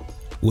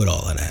with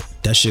all of that.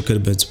 That shit could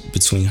have been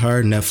between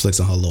her, Netflix,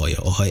 and her lawyer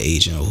or her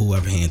agent or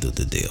whoever handled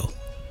the deal.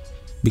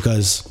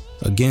 Because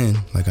again,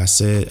 like I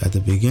said at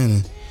the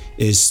beginning,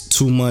 it's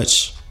too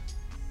much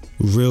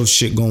real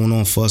shit going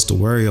on for us to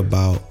worry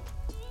about,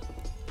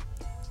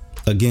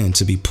 again,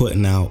 to be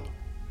putting out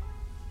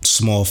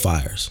small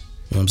fires.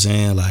 You know what I'm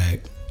saying?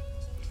 Like,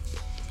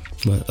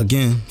 but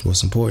again,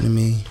 what's important to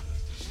me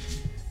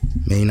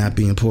may not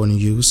be important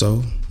to you.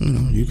 So,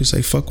 you can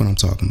say fuck what I'm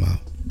talking about.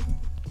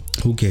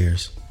 Who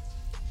cares?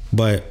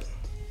 But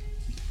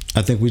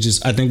I think we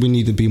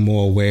need to be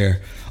more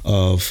aware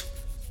of,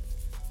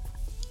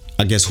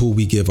 I guess, who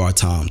we give our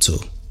time to.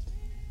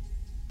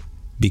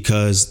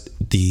 Because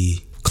the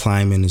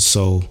climate is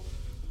so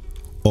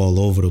all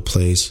over the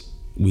place,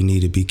 we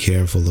need to be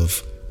careful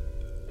of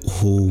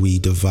who we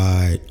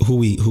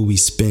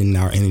spend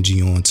our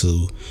energy on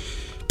to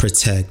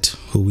protect,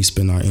 who we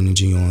spend our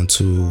energy on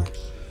to,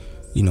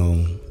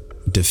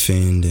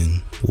 defend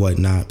and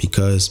whatnot,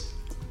 because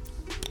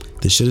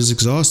this shit is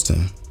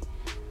exhausting.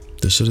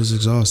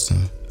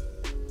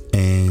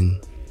 And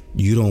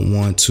you don't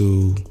want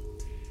to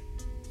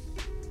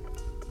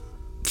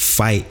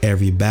fight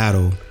every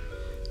battle,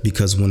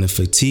 because when the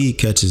fatigue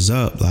catches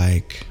up,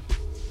 like,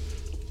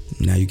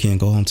 now you can't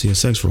go home to your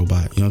sex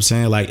robot. You know what I'm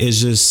saying? Like, it's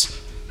just,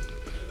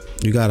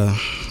 you gotta,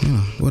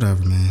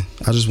 whatever, man.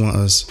 I just want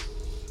us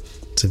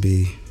to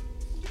be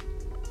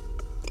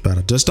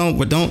better. Just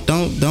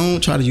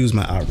don't try to use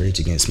my outrage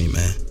against me,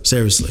 man.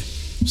 Seriously.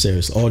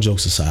 All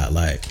jokes aside,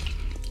 like,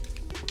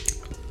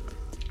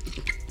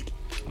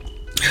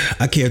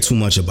 I care too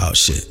much about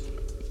shit.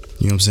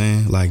 You know what I'm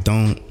saying? Like,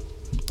 don't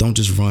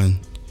just run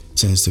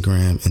to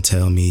Instagram and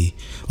tell me,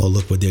 oh,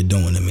 look what they're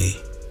doing to me.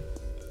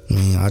 I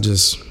mean,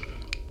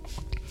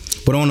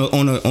 but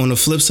on the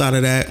flip side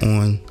of that,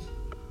 on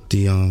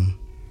the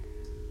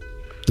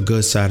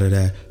good side of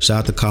that, shout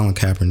out to Colin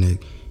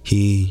Kaepernick.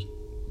 He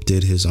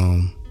did his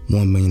 $1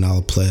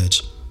 million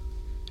pledge,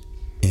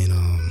 and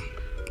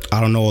I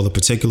don't know all the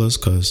particulars,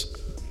 because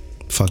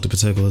fuck the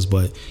particulars,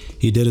 but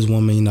he did his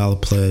 $1 million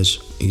pledge.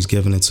 He's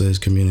giving it to his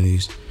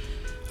communities.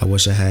 I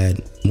wish I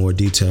had more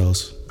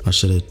details. I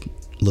should have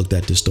looked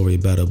at this story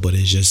better, but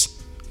it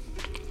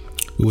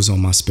was on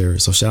my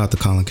spirit. So shout out to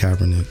Colin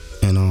Kaepernick,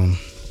 and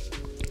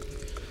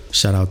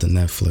shout out to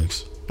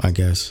Netflix, I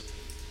guess.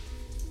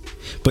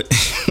 But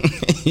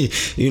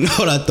you know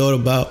what I thought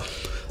about?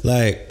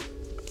 Like,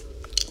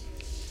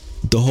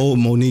 the whole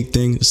Monique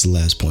thing, this is the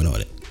last point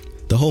on it.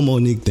 The whole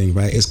Monique thing,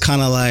 right? It's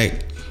kind of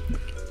like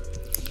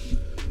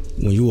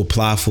when you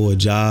apply for a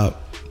job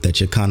that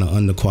you're kind of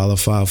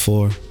underqualified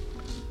for,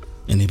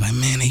 and they're like,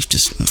 man, they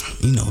just,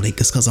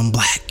 it's because I'm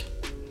black.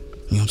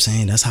 You know what I'm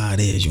saying? That's how it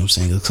is. You know what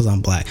I'm saying? It's because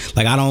I'm black.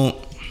 Like, I don't.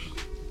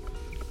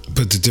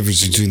 But the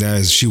difference between that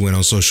is she went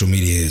on social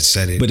media and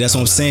said it. But that's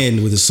what I'm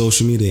saying. With the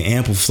social media, it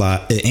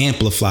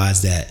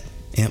amplifies that.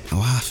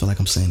 I feel like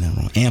I'm saying that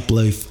wrong.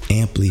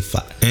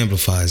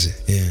 Amplifies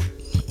it. Yeah.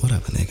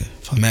 Whatever, nigga.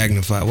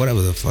 Magnify,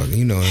 whatever the fuck,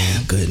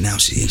 Good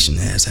enunciation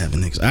ass having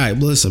niggas. All right,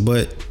 but listen,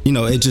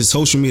 it just,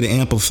 social media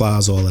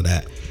amplifies all of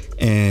that,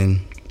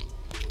 and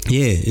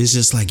yeah, it's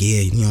just like,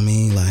 yeah, you know what I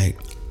mean, like,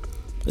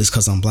 it's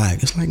because I'm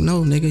black. It's like,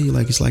 no, nigga,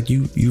 it's like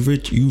you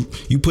rich, you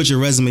put your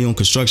resume on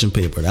construction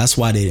paper. That's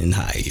why they didn't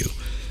hire you.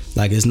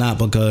 Like, it's not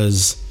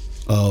because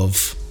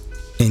of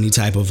any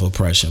type of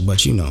oppression,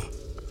 but who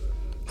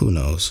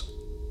knows?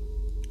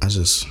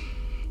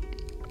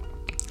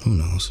 Who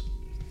knows?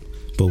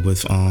 But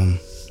with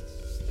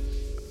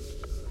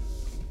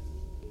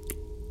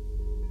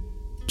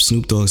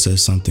Snoop Dogg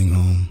says something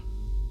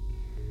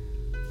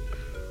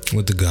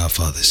what the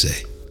Godfather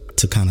say,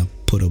 to kind of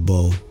put a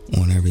bow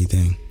on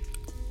everything.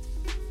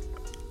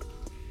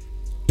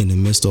 In the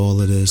midst of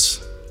all of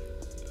this,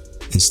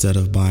 instead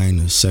of buying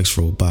a sex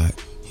robot,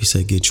 he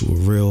said, get you a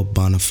real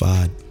bona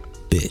fide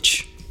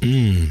bitch.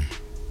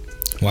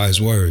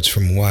 Wise words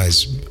from a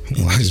wise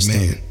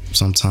man.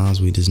 Sometimes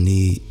we just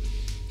need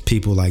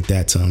people like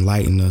that to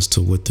enlighten us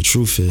to what the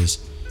truth is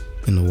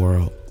in the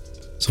world.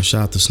 So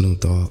shout out to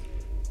Snoop Dogg.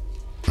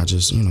 I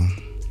just, And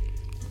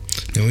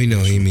we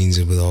know he means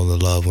it with all the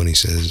love when he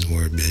says the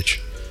word bitch.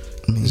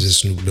 It's a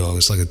Snoop Dogg.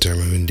 It's like a term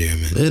of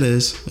endearment. It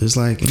is. It's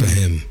like, for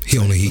him. He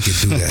could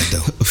do that,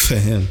 though. For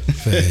him.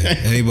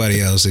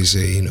 Anybody else, they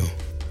say,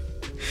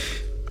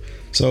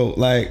 So,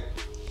 like,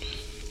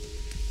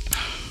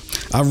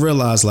 I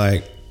realized,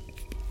 like,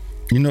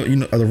 I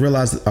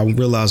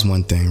realized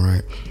one thing,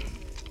 right?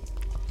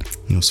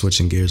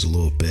 switching gears a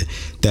little bit,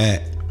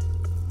 that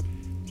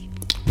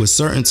with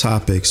certain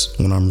topics,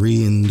 when I'm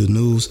reading the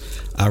news,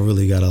 I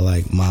really gotta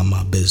like mind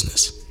my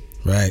business,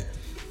 right?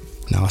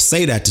 Now I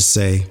say that to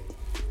say,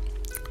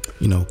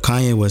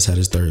 Kanye West had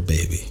his third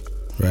baby,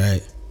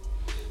 right?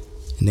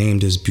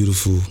 Named his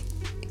beautiful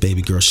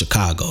baby girl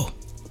Chicago,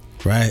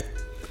 right?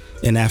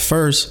 And at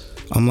first,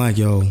 I'm like,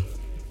 yo,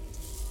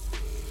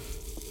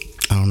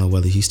 I don't know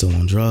whether he's still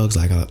on drugs.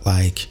 Like I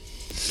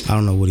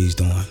don't know what he's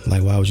doing.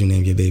 Like, why would you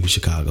name your baby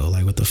Chicago?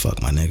 Like, what the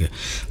fuck, my nigga?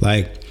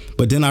 Like,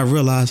 but then I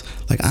realized,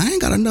 like, I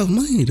ain't got enough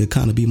money to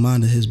kind of be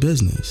minding his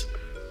business.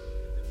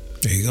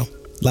 There you go.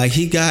 Like,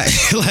 he got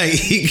there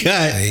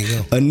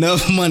you go.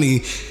 enough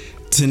money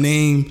to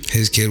name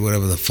his kid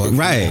whatever the fuck.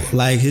 Right.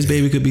 Like, his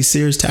baby could be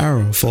Sears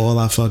Tarot for all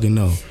I fucking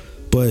know.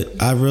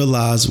 But I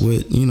realized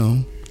with,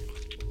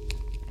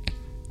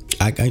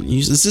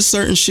 it's just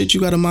certain shit you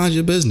gotta mind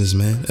your business,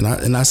 man.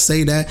 And I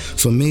say that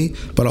for me,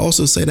 but I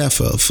also say that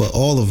for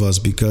all of us,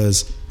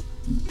 because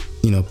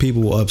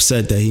people were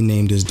upset that he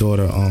named his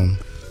daughter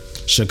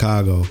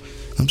Chicago.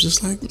 I'm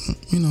just like,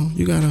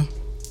 you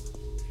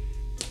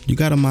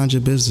gotta mind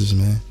your business,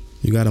 man.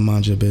 You gotta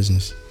mind your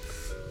business.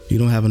 You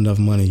don't have enough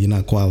money. You're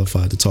not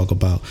qualified to talk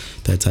about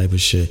that type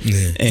of shit.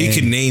 Yeah. He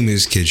could name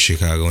his kid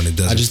Chicago, and it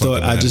doesn't.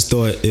 I just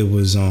thought it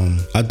was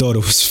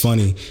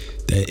funny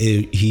that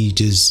he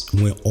just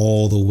went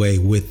all the way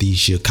with the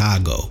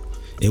Chicago.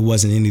 It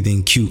wasn't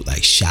anything cute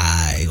like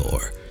Shy,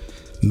 or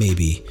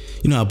maybe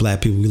how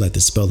black people, we like to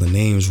spell the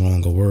names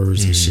wrong or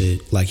words and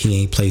shit. Like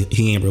he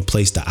ain't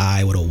replaced the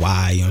I with a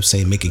Y. You know what I'm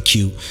saying? Make it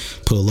cute.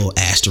 Put a little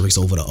asterisk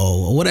over the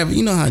O or whatever.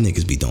 You know how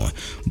niggas be doing.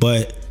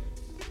 But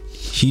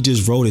he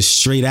just wrote it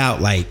straight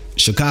out like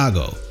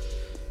Chicago.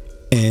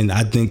 And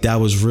I think that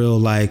was real,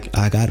 like,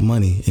 I got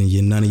money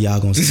and none of y'all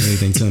gonna say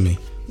anything to me.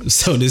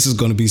 So this is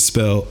gonna be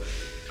spelled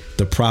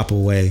the proper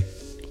way.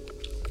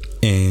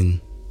 And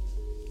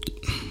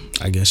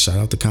I guess shout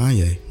out to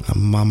Kanye.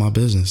 I'm mind my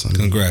business.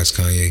 Congrats,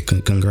 Kanye.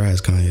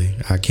 Congrats,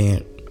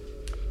 Kanye.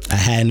 I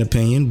had an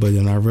opinion, but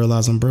then I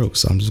realized I'm broke,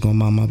 so I'm just gonna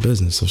mind my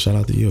business. So shout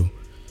out to you.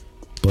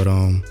 But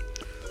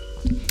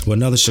with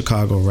another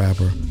Chicago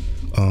rapper,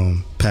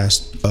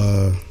 passed,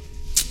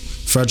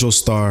 Fredro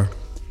Starr,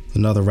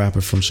 another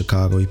rapper from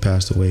Chicago, he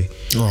passed away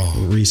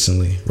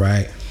recently,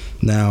 right?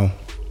 Now,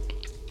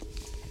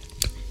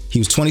 he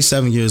was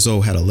 27 years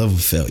old, had a liver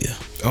failure.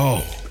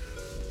 Oh.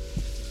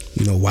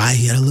 You know why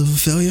he had a liver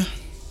failure?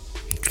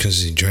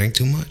 Because he drank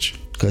too much?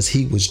 Because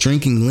he was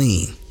drinking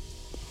lean.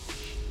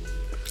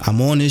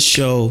 I'm on this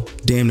show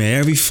damn near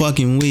every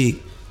fucking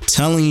week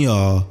telling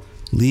y'all,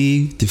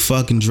 leave the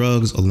fucking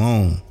drugs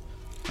alone.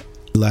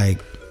 Like,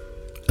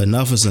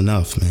 enough is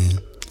enough, man.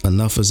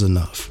 Enough is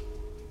enough.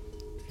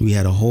 We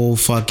had a whole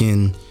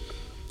fucking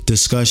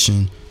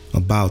discussion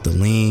about the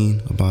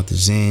lean, about the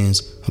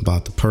Zans,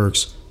 about the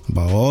perks,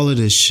 about all of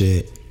this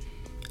shit.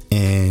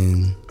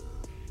 And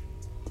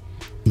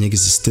niggas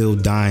is still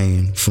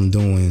dying from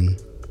doing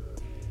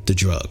the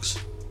drugs,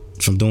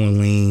 from doing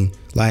lean.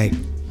 Like,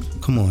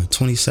 come on,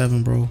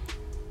 27, bro.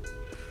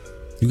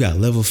 You got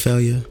liver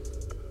failure.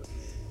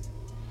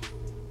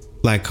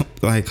 Like, come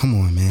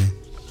on, man.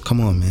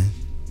 Come on, man.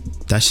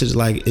 That shit,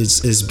 like,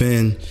 it's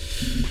been.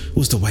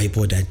 What's the white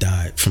boy that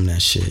died from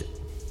that shit?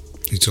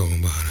 You talking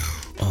about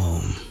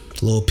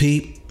Lil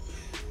Peep.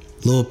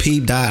 Lil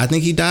Peep died. I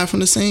think he died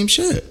from the same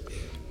shit.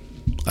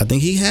 I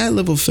think he had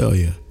liver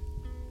failure,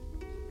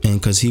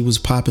 and cause he was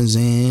popping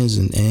Zans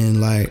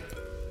and like,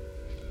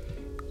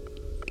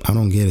 I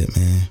don't get it,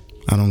 man.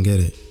 I don't get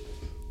it.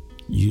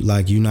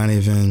 You not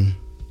even.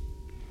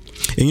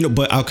 And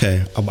but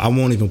okay, I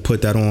won't even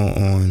put that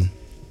on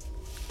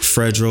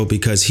Fredro,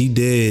 because he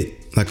did,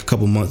 like, a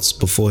couple months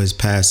before his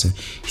passing,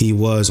 he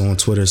was on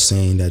Twitter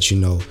saying that, he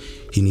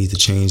needs to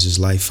change his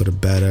life for the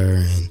better,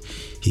 and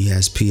he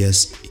has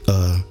PTSD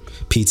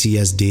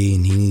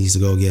and he needs to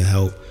go get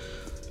help,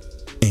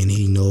 and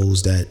he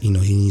knows that he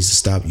needs to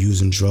stop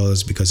using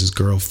drugs because his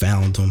girl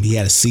found him. He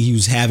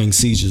was having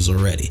seizures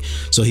already,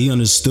 so he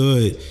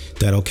understood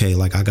that, okay,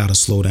 like, I gotta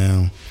slow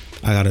down,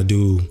 I gotta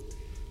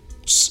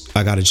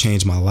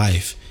change my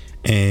life.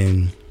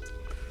 And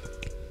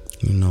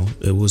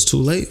it was too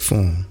late for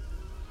him.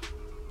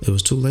 It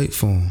was too late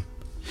for him.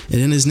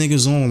 And then there's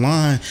niggas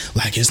online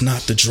like, it's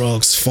not the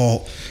drugs'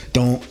 fault.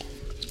 Don't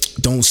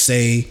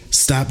say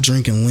stop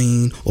drinking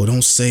lean, or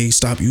don't say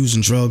stop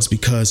using drugs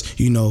because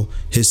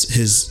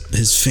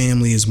his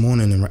family is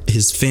mourning, and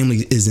his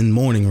family is in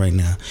mourning right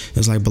now.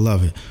 It's like,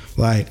 beloved,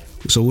 like,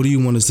 so what do you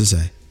want us to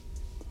say?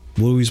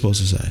 What are we supposed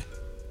to say?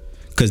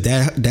 Because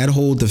that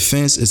whole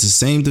defense is the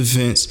same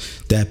defense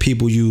that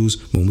people use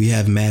when we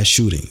have mass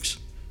shootings.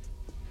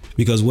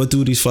 Because what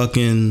do these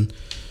fucking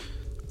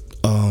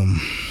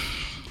gun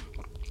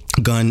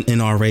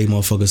NRA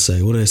motherfuckers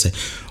say? What do they say?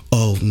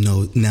 Oh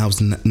no, now's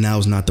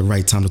not the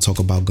right time to talk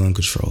about gun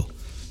control.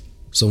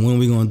 So when are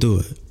we gonna do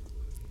it?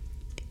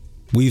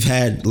 We've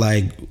had,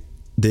 like,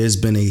 there's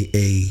been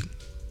a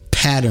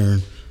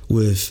pattern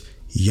with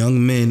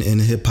young men in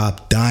hip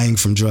hop dying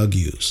from drug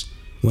use.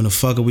 When the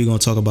fuck are we gonna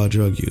talk about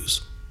drug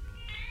use?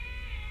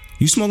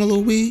 You smoking a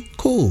little weed?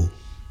 Cool.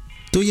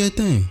 Do your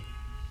thing.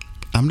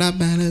 I'm not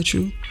mad at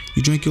you.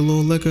 You drink your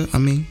little liquor. I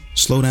mean,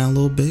 slow down a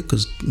little bit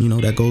because, you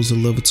know, that goes to the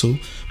liver too.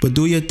 But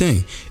do your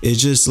thing.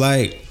 It's just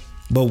like,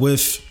 but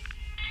with,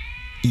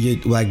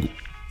 like,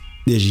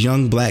 there's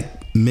young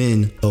black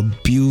men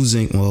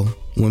abusing, well,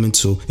 women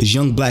too. There's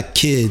young black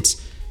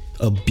kids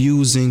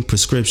abusing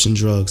prescription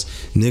drugs.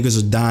 Niggas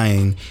are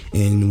dying,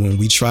 and when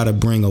we try to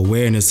bring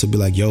awareness to be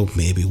like, yo,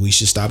 maybe we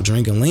should stop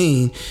drinking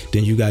lean,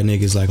 then you got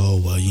niggas like, oh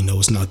well, you know,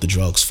 it's not the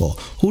drug's fault.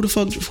 Who the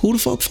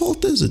fuck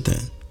fault is it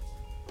then?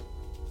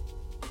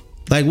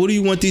 Like, what do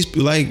you want these,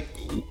 like,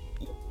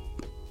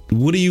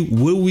 what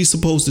are we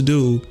supposed to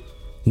do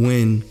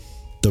when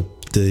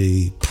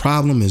the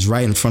problem is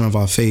right in front of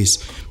our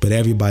face, but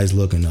everybody's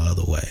looking the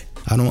other way?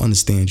 I don't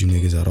understand you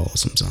niggas at all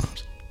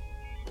sometimes.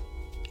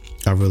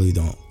 I really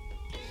don't.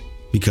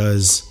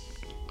 Because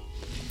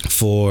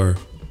for,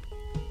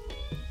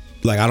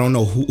 like, I don't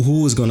know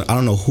who is going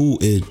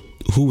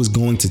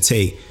to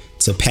take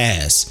to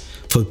pass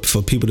for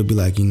people to be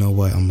like, you know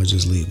what, I'm gonna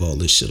just leave all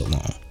this shit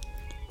alone.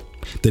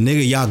 The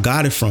nigga y'all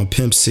got it from,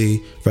 Pimp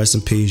C, rest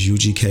in peace,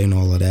 UGK and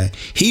all of that,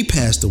 he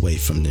passed away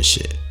from this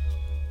shit.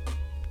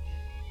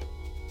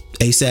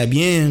 ASAP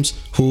Yams,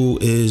 who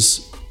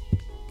is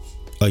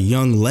a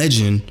young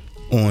legend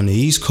on the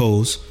East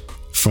Coast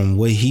from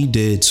what he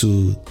did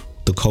to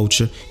the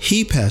culture,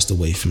 he passed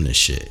away from this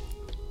shit.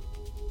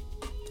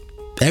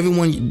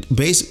 Everyone,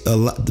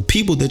 the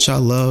people that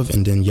y'all love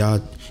and then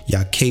y'all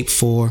cape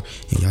for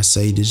and y'all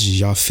say this is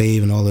y'all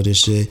fave and all of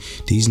this shit,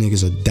 these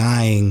niggas are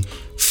dying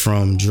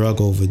from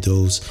drug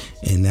overdose,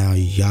 and now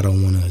y'all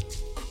don't want to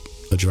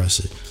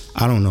address it.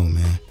 I don't know,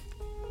 man.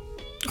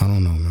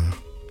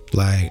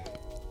 Like,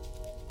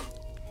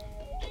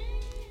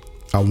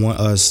 I want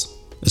us,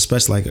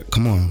 especially, like,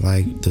 come on,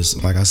 like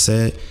this, like I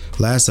said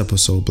last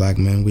episode, black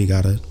men, we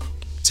gotta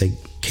take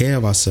care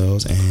of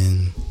ourselves,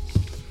 and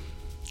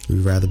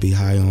we'd rather be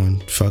high on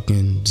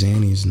fucking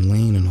Xannies and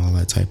lean and all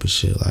that type of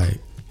shit. Like,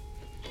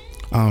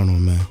 I don't know,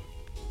 man.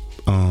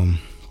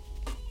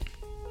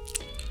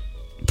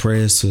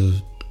 Prayers to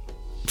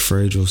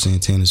Fredro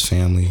Santana's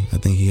family. I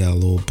think he had a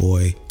little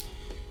boy.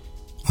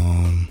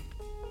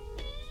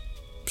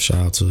 Shout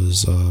out to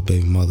his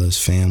baby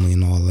mother's family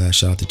and all that.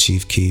 Shout out to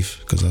Chief Keef,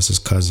 because that's his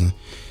cousin.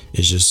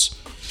 It's just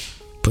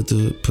put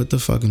the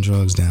fucking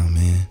drugs down,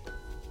 man.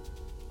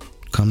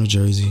 Come to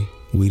Jersey.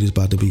 Weed is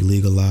about to be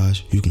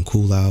legalized. You can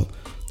cool out.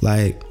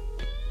 Like,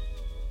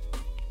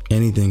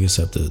 anything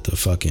except the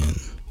fucking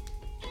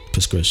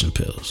prescription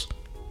pills.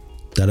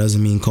 That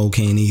doesn't mean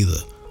cocaine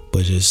either,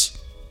 but just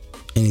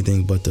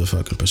anything but the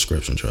fucking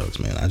prescription drugs,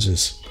 man. I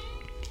just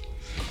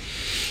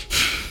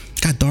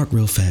got dark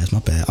real fast. My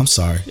bad. I'm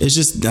sorry. It's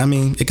just, I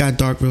mean, it got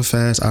dark real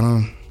fast.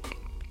 Oh,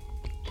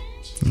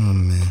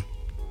 man.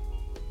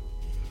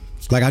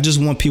 Like, I just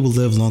want people to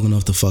live long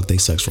enough to fuck they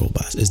sex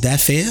robots. Is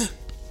that fair?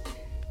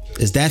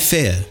 Is that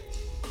fair?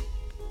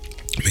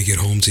 Make it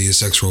home to your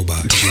sex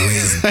robot. She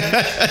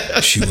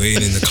waiting. She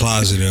waiting in the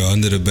closet or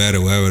under the bed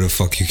or wherever the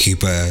fuck you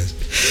keep her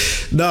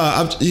ass.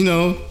 Nah,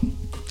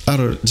 I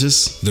don't,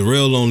 just, the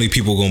real lonely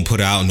people gonna put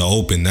her out in the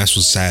open. That's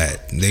what's sad.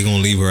 They gonna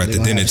leave her at the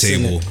dinner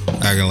table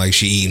acting like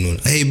she eating.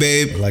 Hey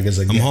babe, like it's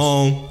a guest. I'm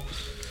home.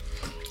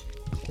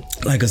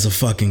 Like it's a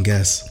fucking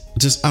guest.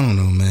 Just, I don't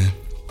know, man.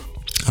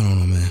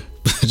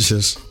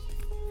 Just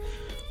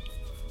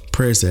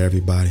prayers to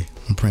everybody.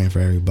 I'm praying for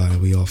everybody.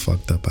 We all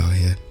fucked up out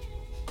here.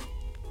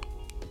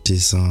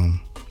 Just I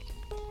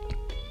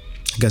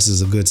guess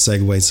it's a good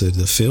segue to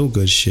the feel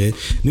good shit.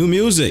 New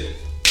music.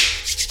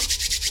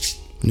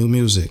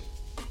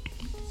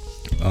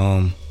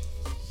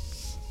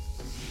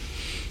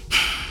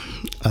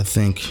 I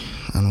think,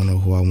 I don't know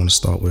who I want to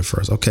start with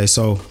first. Okay,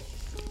 so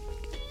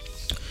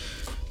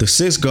the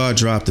 6 God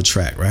dropped the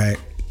track, right?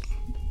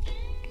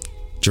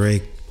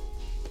 Drake,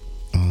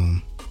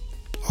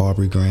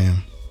 Aubrey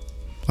Graham,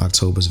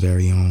 October's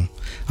very own.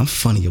 I'm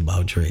funny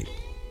about Drake.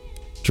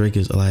 Drake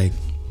is like,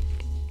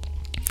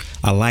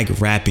 I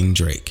like rapping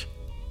Drake.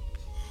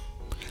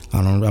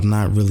 I'm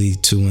not really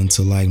too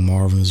into like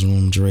Marvin's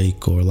Room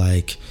Drake or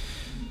like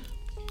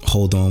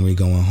Hold On, We're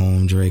Going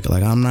Home Drake.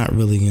 Like, I'm not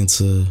really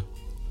into,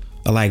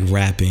 I like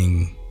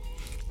rapping,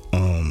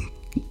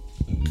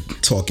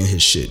 talking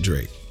his shit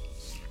Drake.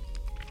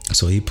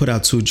 So he put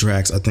out 2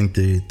 tracks. I think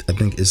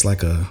it's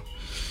like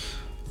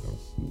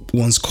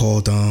one's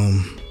called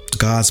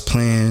God's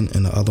Plan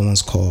and the other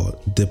one's called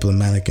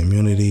Diplomatic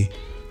Immunity.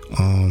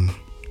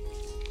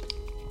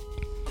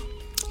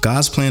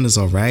 God's Plan is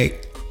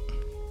alright.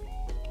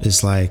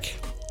 It's like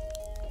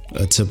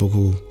a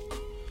typical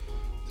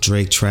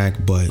Drake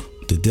track, but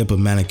the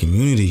Diplomatic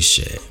Immunity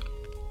shit,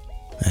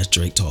 that's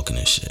Drake talking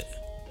his shit.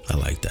 I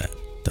like that.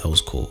 That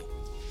was cool.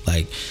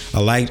 Like, I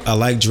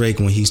like Drake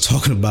when he's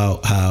talking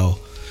about how,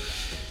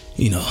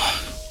 you know,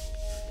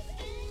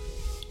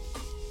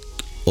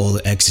 all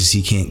the exes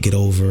he can't get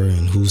over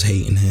and who's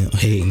hating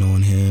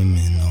on him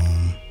and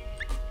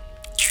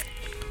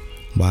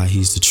why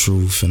he's the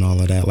truth and all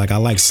of that. Like, I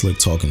like slick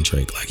talking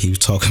Drake. Like, he was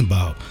talking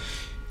about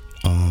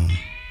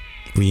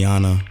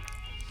Rihanna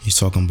He's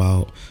talking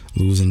about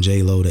losing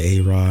J-Lo to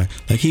A-Rod.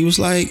 Like, he was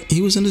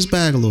in his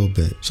bag a little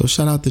bit. So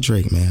shout out to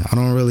Drake, man. I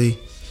don't really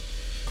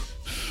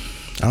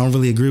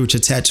agree with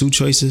your tattoo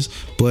choices,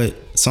 but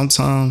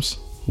sometimes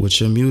with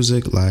your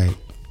music, like,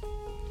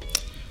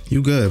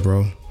 you good,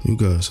 bro. You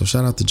good. So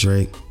shout out to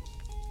Drake.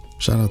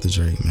 Shout out to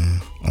Drake,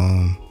 man.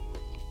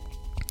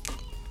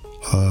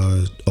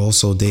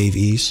 Also Dave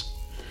East.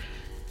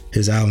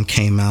 His album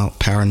came out,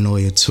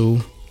 Paranoia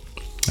 2.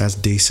 That's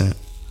decent.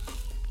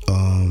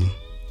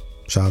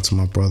 Shout out to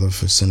my brother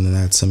for sending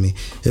that to me.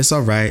 It's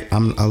all right.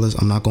 I'm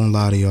not gonna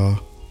lie to y'all.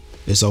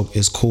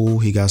 It's cool.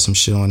 He got some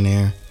shit on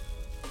there.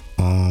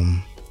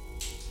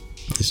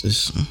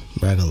 It's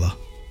regular.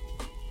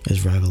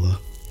 It's regular.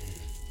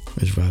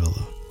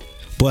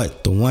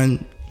 But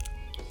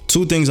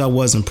two things I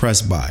was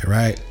impressed by,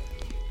 right?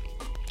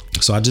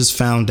 So I just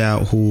found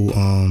out who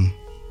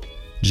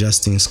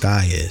Justine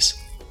Skye is.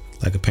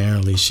 Like,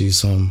 apparently she's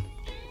some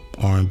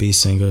R&B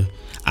singer.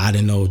 I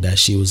didn't know that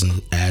she was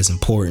as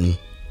important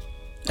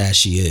as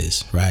she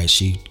is, right?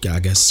 She, I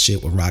guess,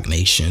 shit with Rock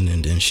Nation,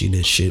 and then she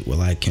did shit with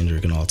like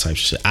Kendrick and all types of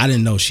shit. I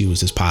didn't know she was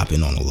just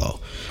popping on the low.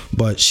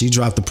 But she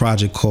dropped a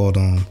project called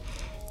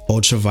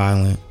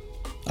Ultraviolent.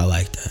 I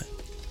like that.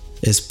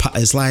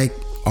 It's like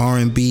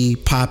R&B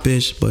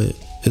popish, but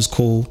it's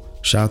cool.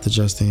 Shout out to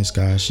Justine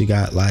Skye. She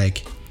got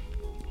like,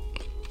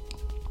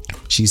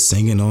 she's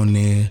singing on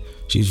there.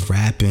 She's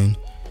rapping.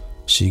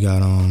 She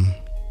got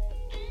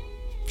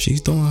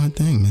she's doing her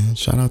thing, man.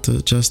 Shout out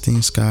to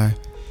Justine Skye.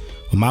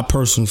 My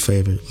personal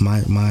favorite,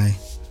 my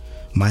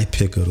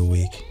pick of the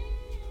week,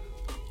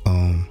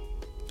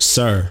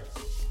 Sir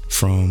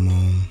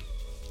from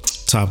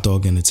Top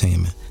Dog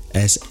Entertainment.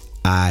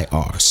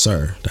 SIR,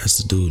 Sir. That's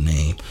the dude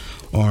name.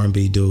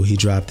 R&B dude. He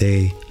dropped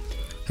a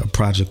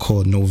project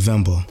called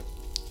November.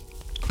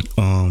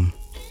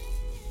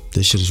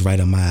 This shit is right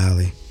up my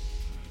alley.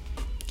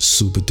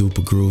 Super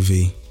duper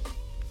groovy,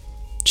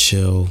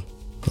 chill.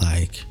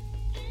 Like,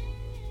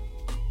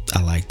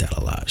 I like that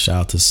a lot. Shout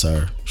out to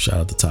Sir. Shout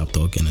out to Top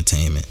Dog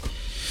Entertainment.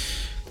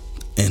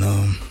 And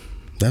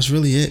that's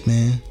really it,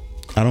 man.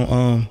 I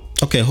don't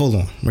okay, hold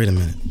on. Wait a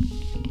minute.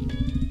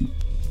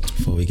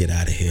 Before we get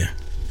out of here,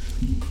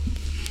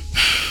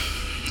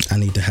 I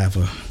need to have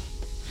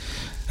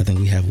I think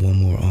we have one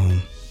more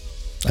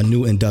a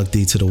new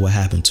inductee to the What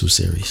Happened To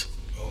series.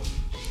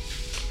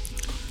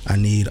 I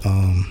need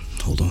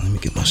hold on, let me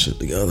get my shit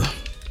together.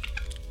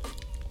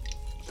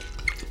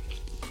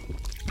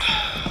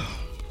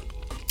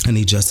 I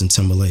need Justin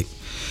Timberlake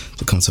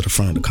to come to the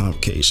front of the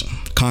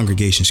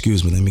congregation,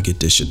 excuse me. Let me get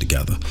this shit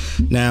together.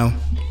 Now,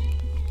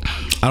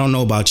 I don't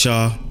know about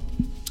y'all.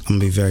 I'm gonna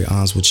be very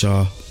honest with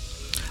y'all.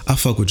 I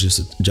fuck with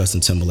Justin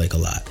Timberlake a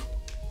lot.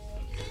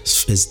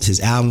 His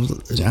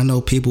album, I know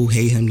people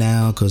hate him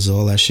now because of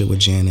all that shit with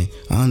Janet.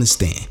 I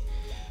understand.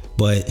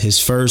 But his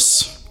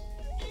first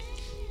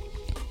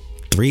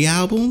 3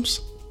 albums,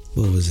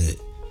 what was it?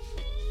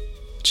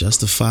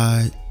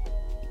 Justified,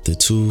 the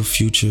 2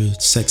 Future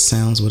Sex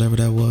Sounds, whatever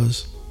that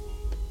was.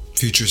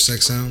 Future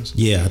Sex Sounds?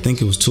 Yeah, I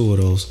think it was 2 of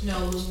those.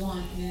 No, it was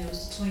 1. And it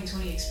was the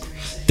 2020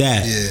 experience.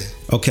 That.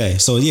 Yeah. Okay,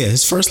 so yeah,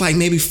 his first like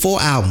maybe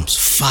 4 albums,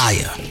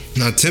 fire.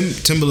 Now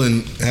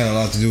Timbaland had a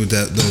lot to do with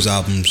those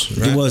albums,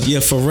 right? It was, yeah.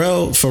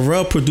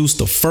 Pharrell produced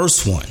the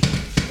first one.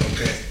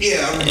 Okay.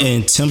 Yeah.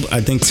 And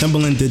I think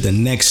Timbaland did the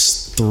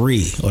next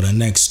 3 or the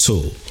next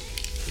 2,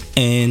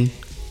 and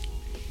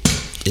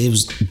it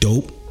was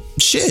dope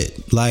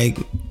shit. Like,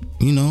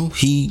 you know,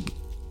 he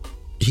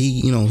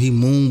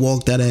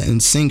moonwalked that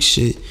NSYNC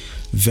shit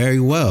very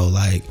well.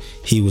 Like,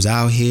 he was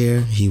out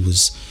here. He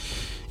was,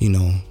 you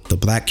know, the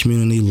black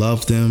community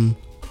loved him,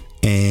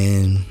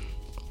 and,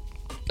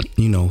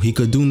 you know, he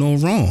could do no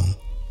wrong.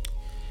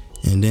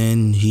 And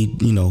then he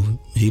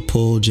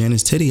pulled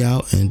Janet's titty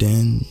out, and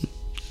then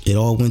it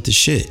all went to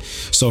shit.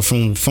 So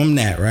from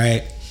that,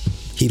 right,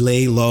 he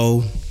laid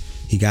low.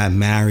 He got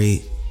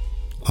married.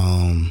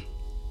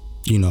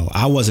 You know,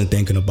 I wasn't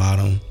thinking about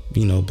him,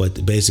 you know,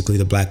 but basically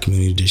the black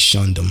community just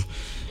shunned him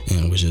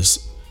and was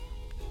just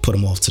put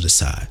him off to the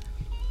side.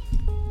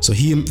 So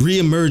he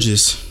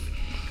reemerges.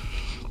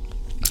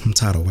 I'm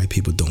tired of white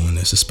people doing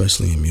this,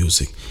 especially in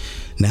music.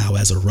 Now,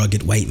 as a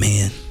rugged white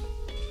man,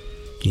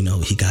 you know,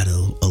 he got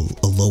a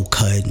low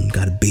cut and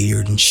got a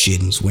beard and shit,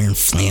 and he's wearing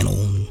flannel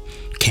and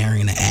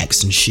carrying an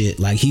axe and shit.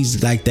 Like,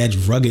 he's like that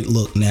rugged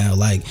look now.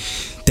 Like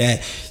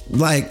that.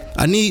 Like,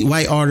 I need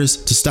white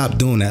artists to stop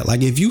doing that.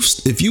 Like, if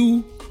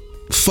you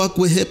fuck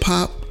with hip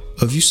hop,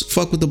 or if you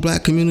fuck with the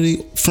black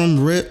community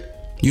from rip,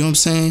 you know what I'm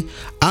saying?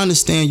 I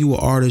understand you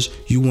are artists,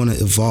 you want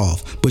to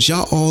evolve, but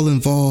y'all all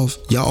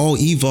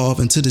evolve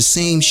into the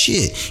same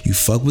shit. You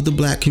fuck with the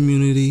black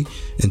community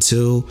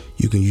until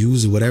you can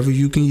use whatever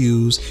you can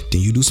use, then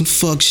you do some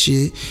fuck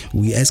shit,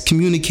 we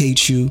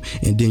excommunicate you,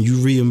 and then you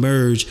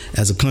reemerge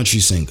as a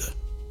country singer.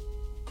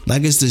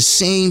 Like, it's the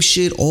same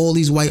shit all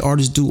these white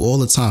artists do all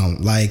the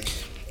time. Like,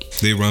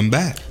 they run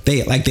back.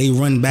 They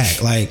run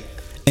back. Like,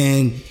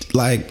 and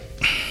like,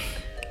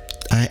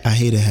 I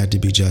hate it had to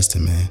be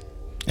Justin, man.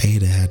 I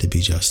hate it had to be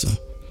Justin.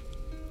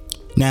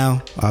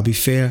 Now, I'll be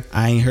fair,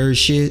 I ain't heard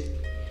shit.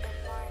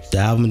 The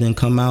album didn't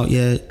come out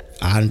yet.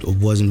 I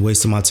wasn't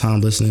wasting my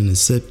time listening to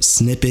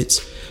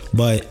snippets.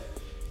 But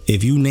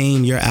if you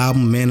name your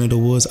album Man of the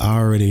Woods, I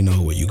already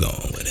know where you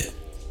going with it.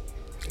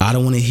 I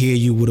don't want to hear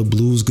you with a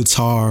blues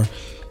guitar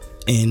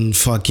and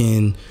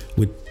fucking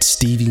with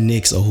Stevie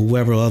Nicks or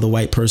whoever other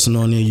white person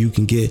on there you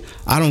can get.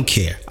 I don't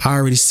care. I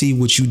already see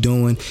what you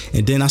doing.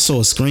 And then I saw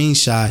a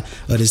screenshot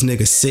of this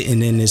nigga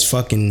sitting in this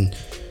fucking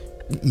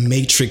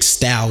Matrix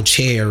style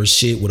chair or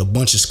shit with a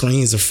bunch of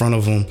screens in front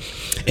of him,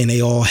 and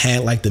they all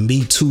had like the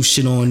Me Too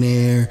shit on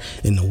there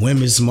and the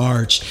Women's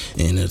March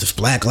and the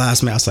Black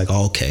Lives Matter. I was like,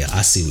 oh, okay,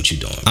 I see what you're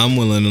doing. I'm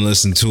willing to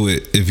listen to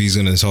it if he's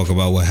gonna talk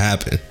about what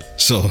happened.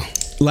 So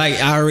like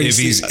I already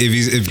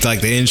if like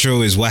the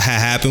intro is what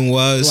happened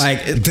was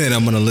like, then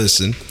I'm gonna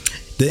listen.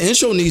 The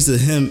intro needs to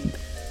him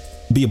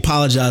be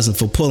apologizing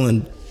for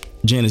pulling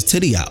Janice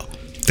titty out.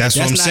 That's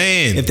what I'm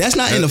saying. If that's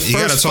not in the first, you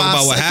gotta talk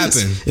about what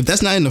happened. If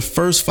that's not in the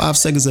first 5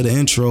 seconds of the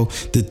intro,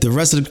 the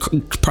rest of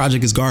the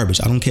project is garbage.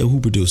 I don't care who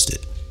produced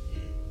it.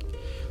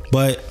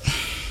 But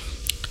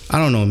I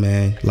don't know,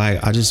 man.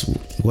 Like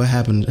what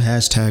happened?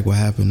 Hashtag what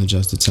happened to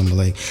Justin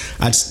Timberlake?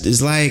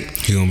 It's like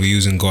he's gonna be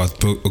using Garth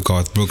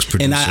Brooks producer.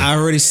 And I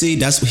already see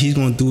that's what he's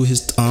gonna do.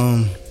 His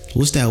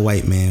what's that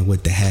white man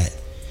with the hat?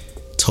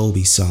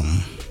 Toby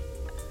something.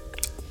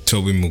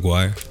 Tobey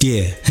Maguire.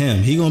 Yeah,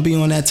 him. He gonna be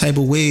on that type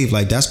of wave.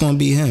 Like that's gonna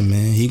be him,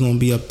 man. He gonna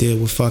be up there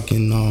with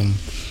fucking I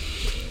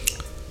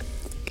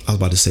was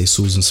about to say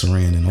Susan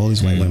Sarandon and all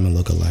these white women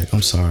look alike.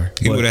 I'm sorry.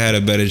 He would have had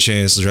a better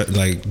chance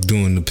like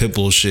doing the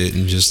Pitbull shit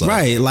and just like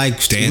right,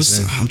 like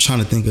dancing. I'm trying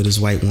to think of this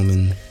white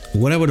woman.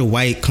 Whatever the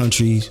white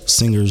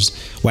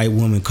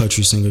woman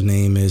country singer's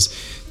name is.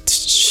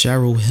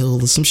 Cheryl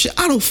Hill or some shit.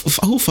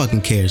 Who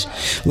fucking cares?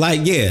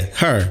 Like, yeah,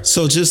 her.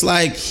 So just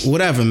like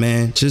whatever,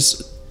 man.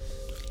 Just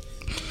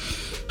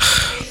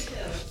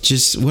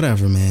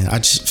whatever, man.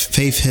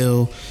 Faith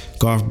Hill,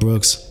 Garth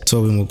Brooks,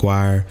 Tobey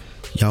Maguire,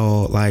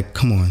 y'all like,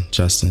 come on,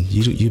 Justin,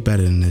 you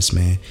better than this,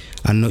 man.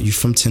 I know you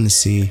from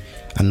Tennessee.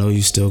 I know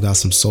you still got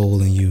some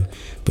soul in you,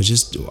 but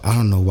just I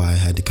don't know why it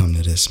had to come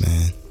to this,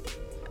 man.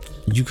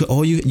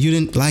 All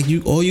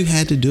you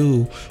had to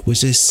do was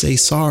just say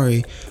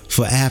sorry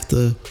for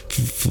after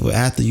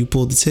you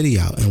pulled the titty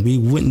out, and we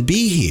wouldn't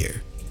be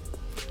here.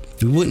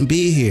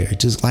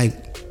 Just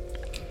like.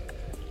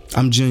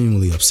 I'm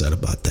genuinely upset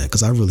about that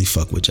because I really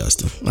fuck with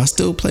Justin. I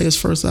still play his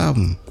first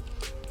album.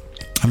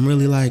 I'm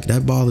really like,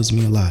 that bothers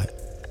me a lot.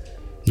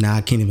 Now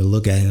I can't even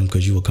look at him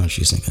because you a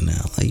country singer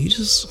now. Like I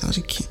just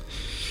can't.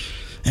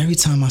 Every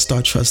time I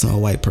start trusting a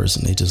white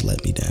person, they just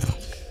let me down.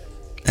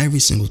 Every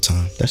single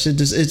time. That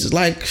shit it's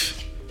like,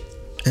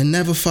 it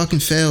never fucking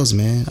fails,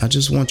 man. I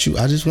just want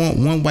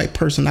one white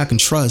person I can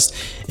trust,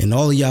 and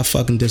all of y'all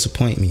fucking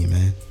disappoint me,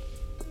 man.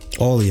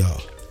 All of y'all.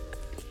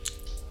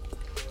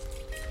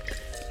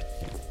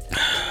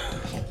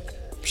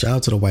 Shout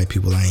out to the white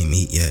people I ain't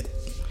meet yet,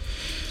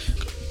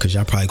 cause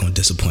y'all probably gonna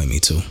disappoint me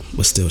too.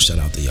 But still, shout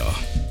out to y'all.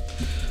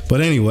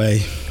 But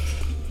anyway,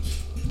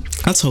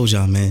 I told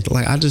y'all, man.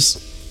 Like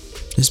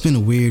it's been a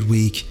weird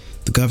week.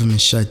 The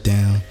government shut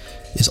down.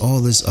 It's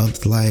all this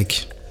other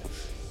like,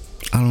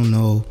 I don't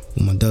know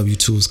when my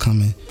W-2 is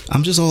coming.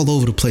 I'm just all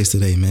over the place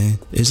today, man.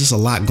 It's just a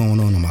lot going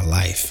on in my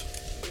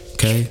life.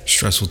 Okay,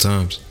 stressful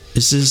times.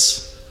 It's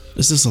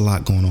just a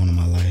lot going on in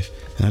my life,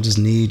 and I just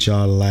need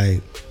y'all to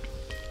like.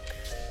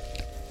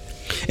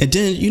 And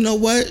then, you know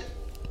what?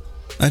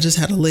 I just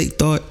had a late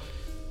thought.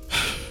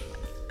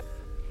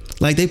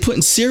 Like, they put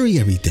in Siri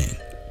everything.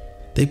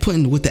 They put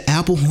in with the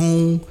Apple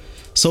Home.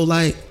 So,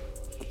 like,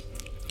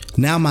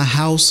 now my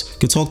house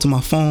can talk to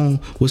my phone,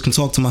 which can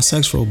talk to my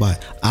sex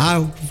robot.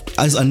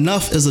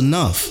 Enough is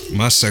enough.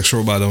 My sex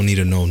robot don't need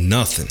to know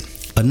nothing.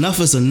 Enough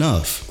is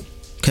enough.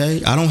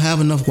 Okay? I don't have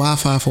enough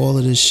Wi-Fi for all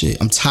of this shit.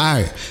 I'm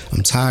tired.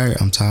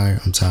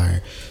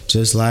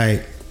 Just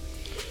like...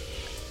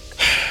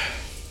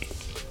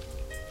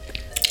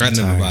 I'd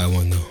never buy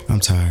one though. I'm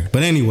tired.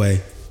 But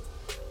anyway,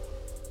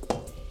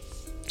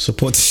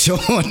 support the show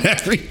on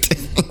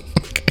everything.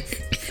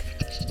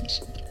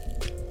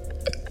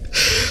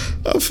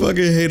 I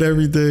fucking hate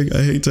everything.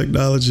 I hate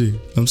technology.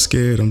 I'm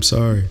scared. I'm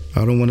sorry.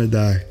 I don't want to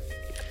die.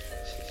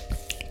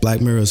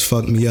 Black Mirror has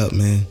fucked me up,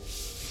 man.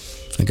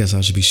 I guess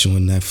I should be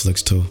showing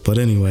Netflix too. But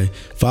anyway,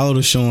 follow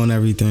the show on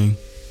everything.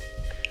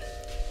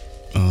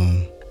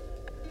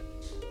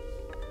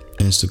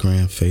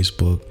 Instagram,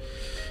 Facebook.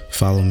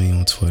 Follow me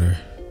on Twitter.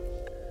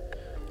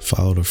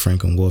 Follow the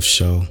Frank and Wolf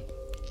Show.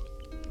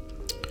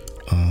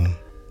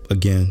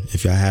 Again,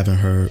 if y'all haven't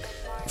heard,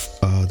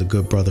 the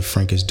good brother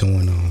Frank is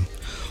doing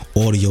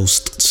audio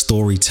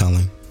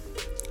storytelling.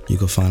 You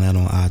can find that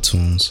on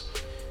iTunes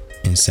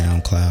and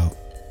SoundCloud.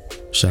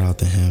 Shout out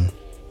to him.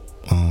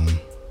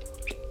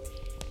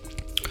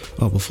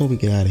 Before we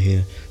get out of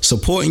here,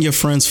 supporting your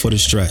friends for the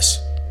stress.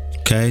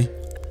 Okay?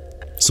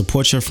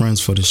 Support your friends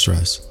for the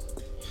stress.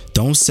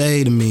 Don't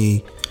say to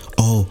me,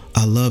 oh,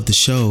 I love the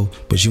show,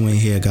 but you ain't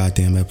hear a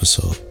goddamn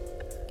episode.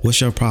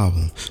 What's your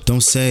problem?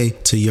 Don't say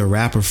to your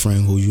rapper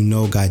friend who you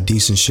know got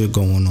decent shit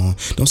going on.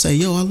 Don't say,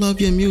 yo, I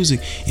love your music,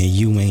 and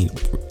you ain't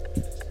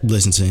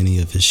listen to any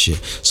of his shit.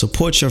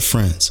 Support your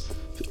friends.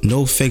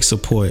 No fake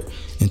support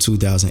in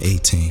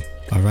 2018.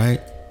 All right?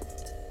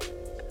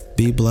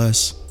 Be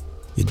blessed.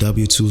 Your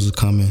W-2s are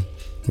coming.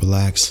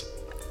 Relax.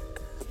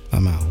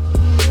 I'm out.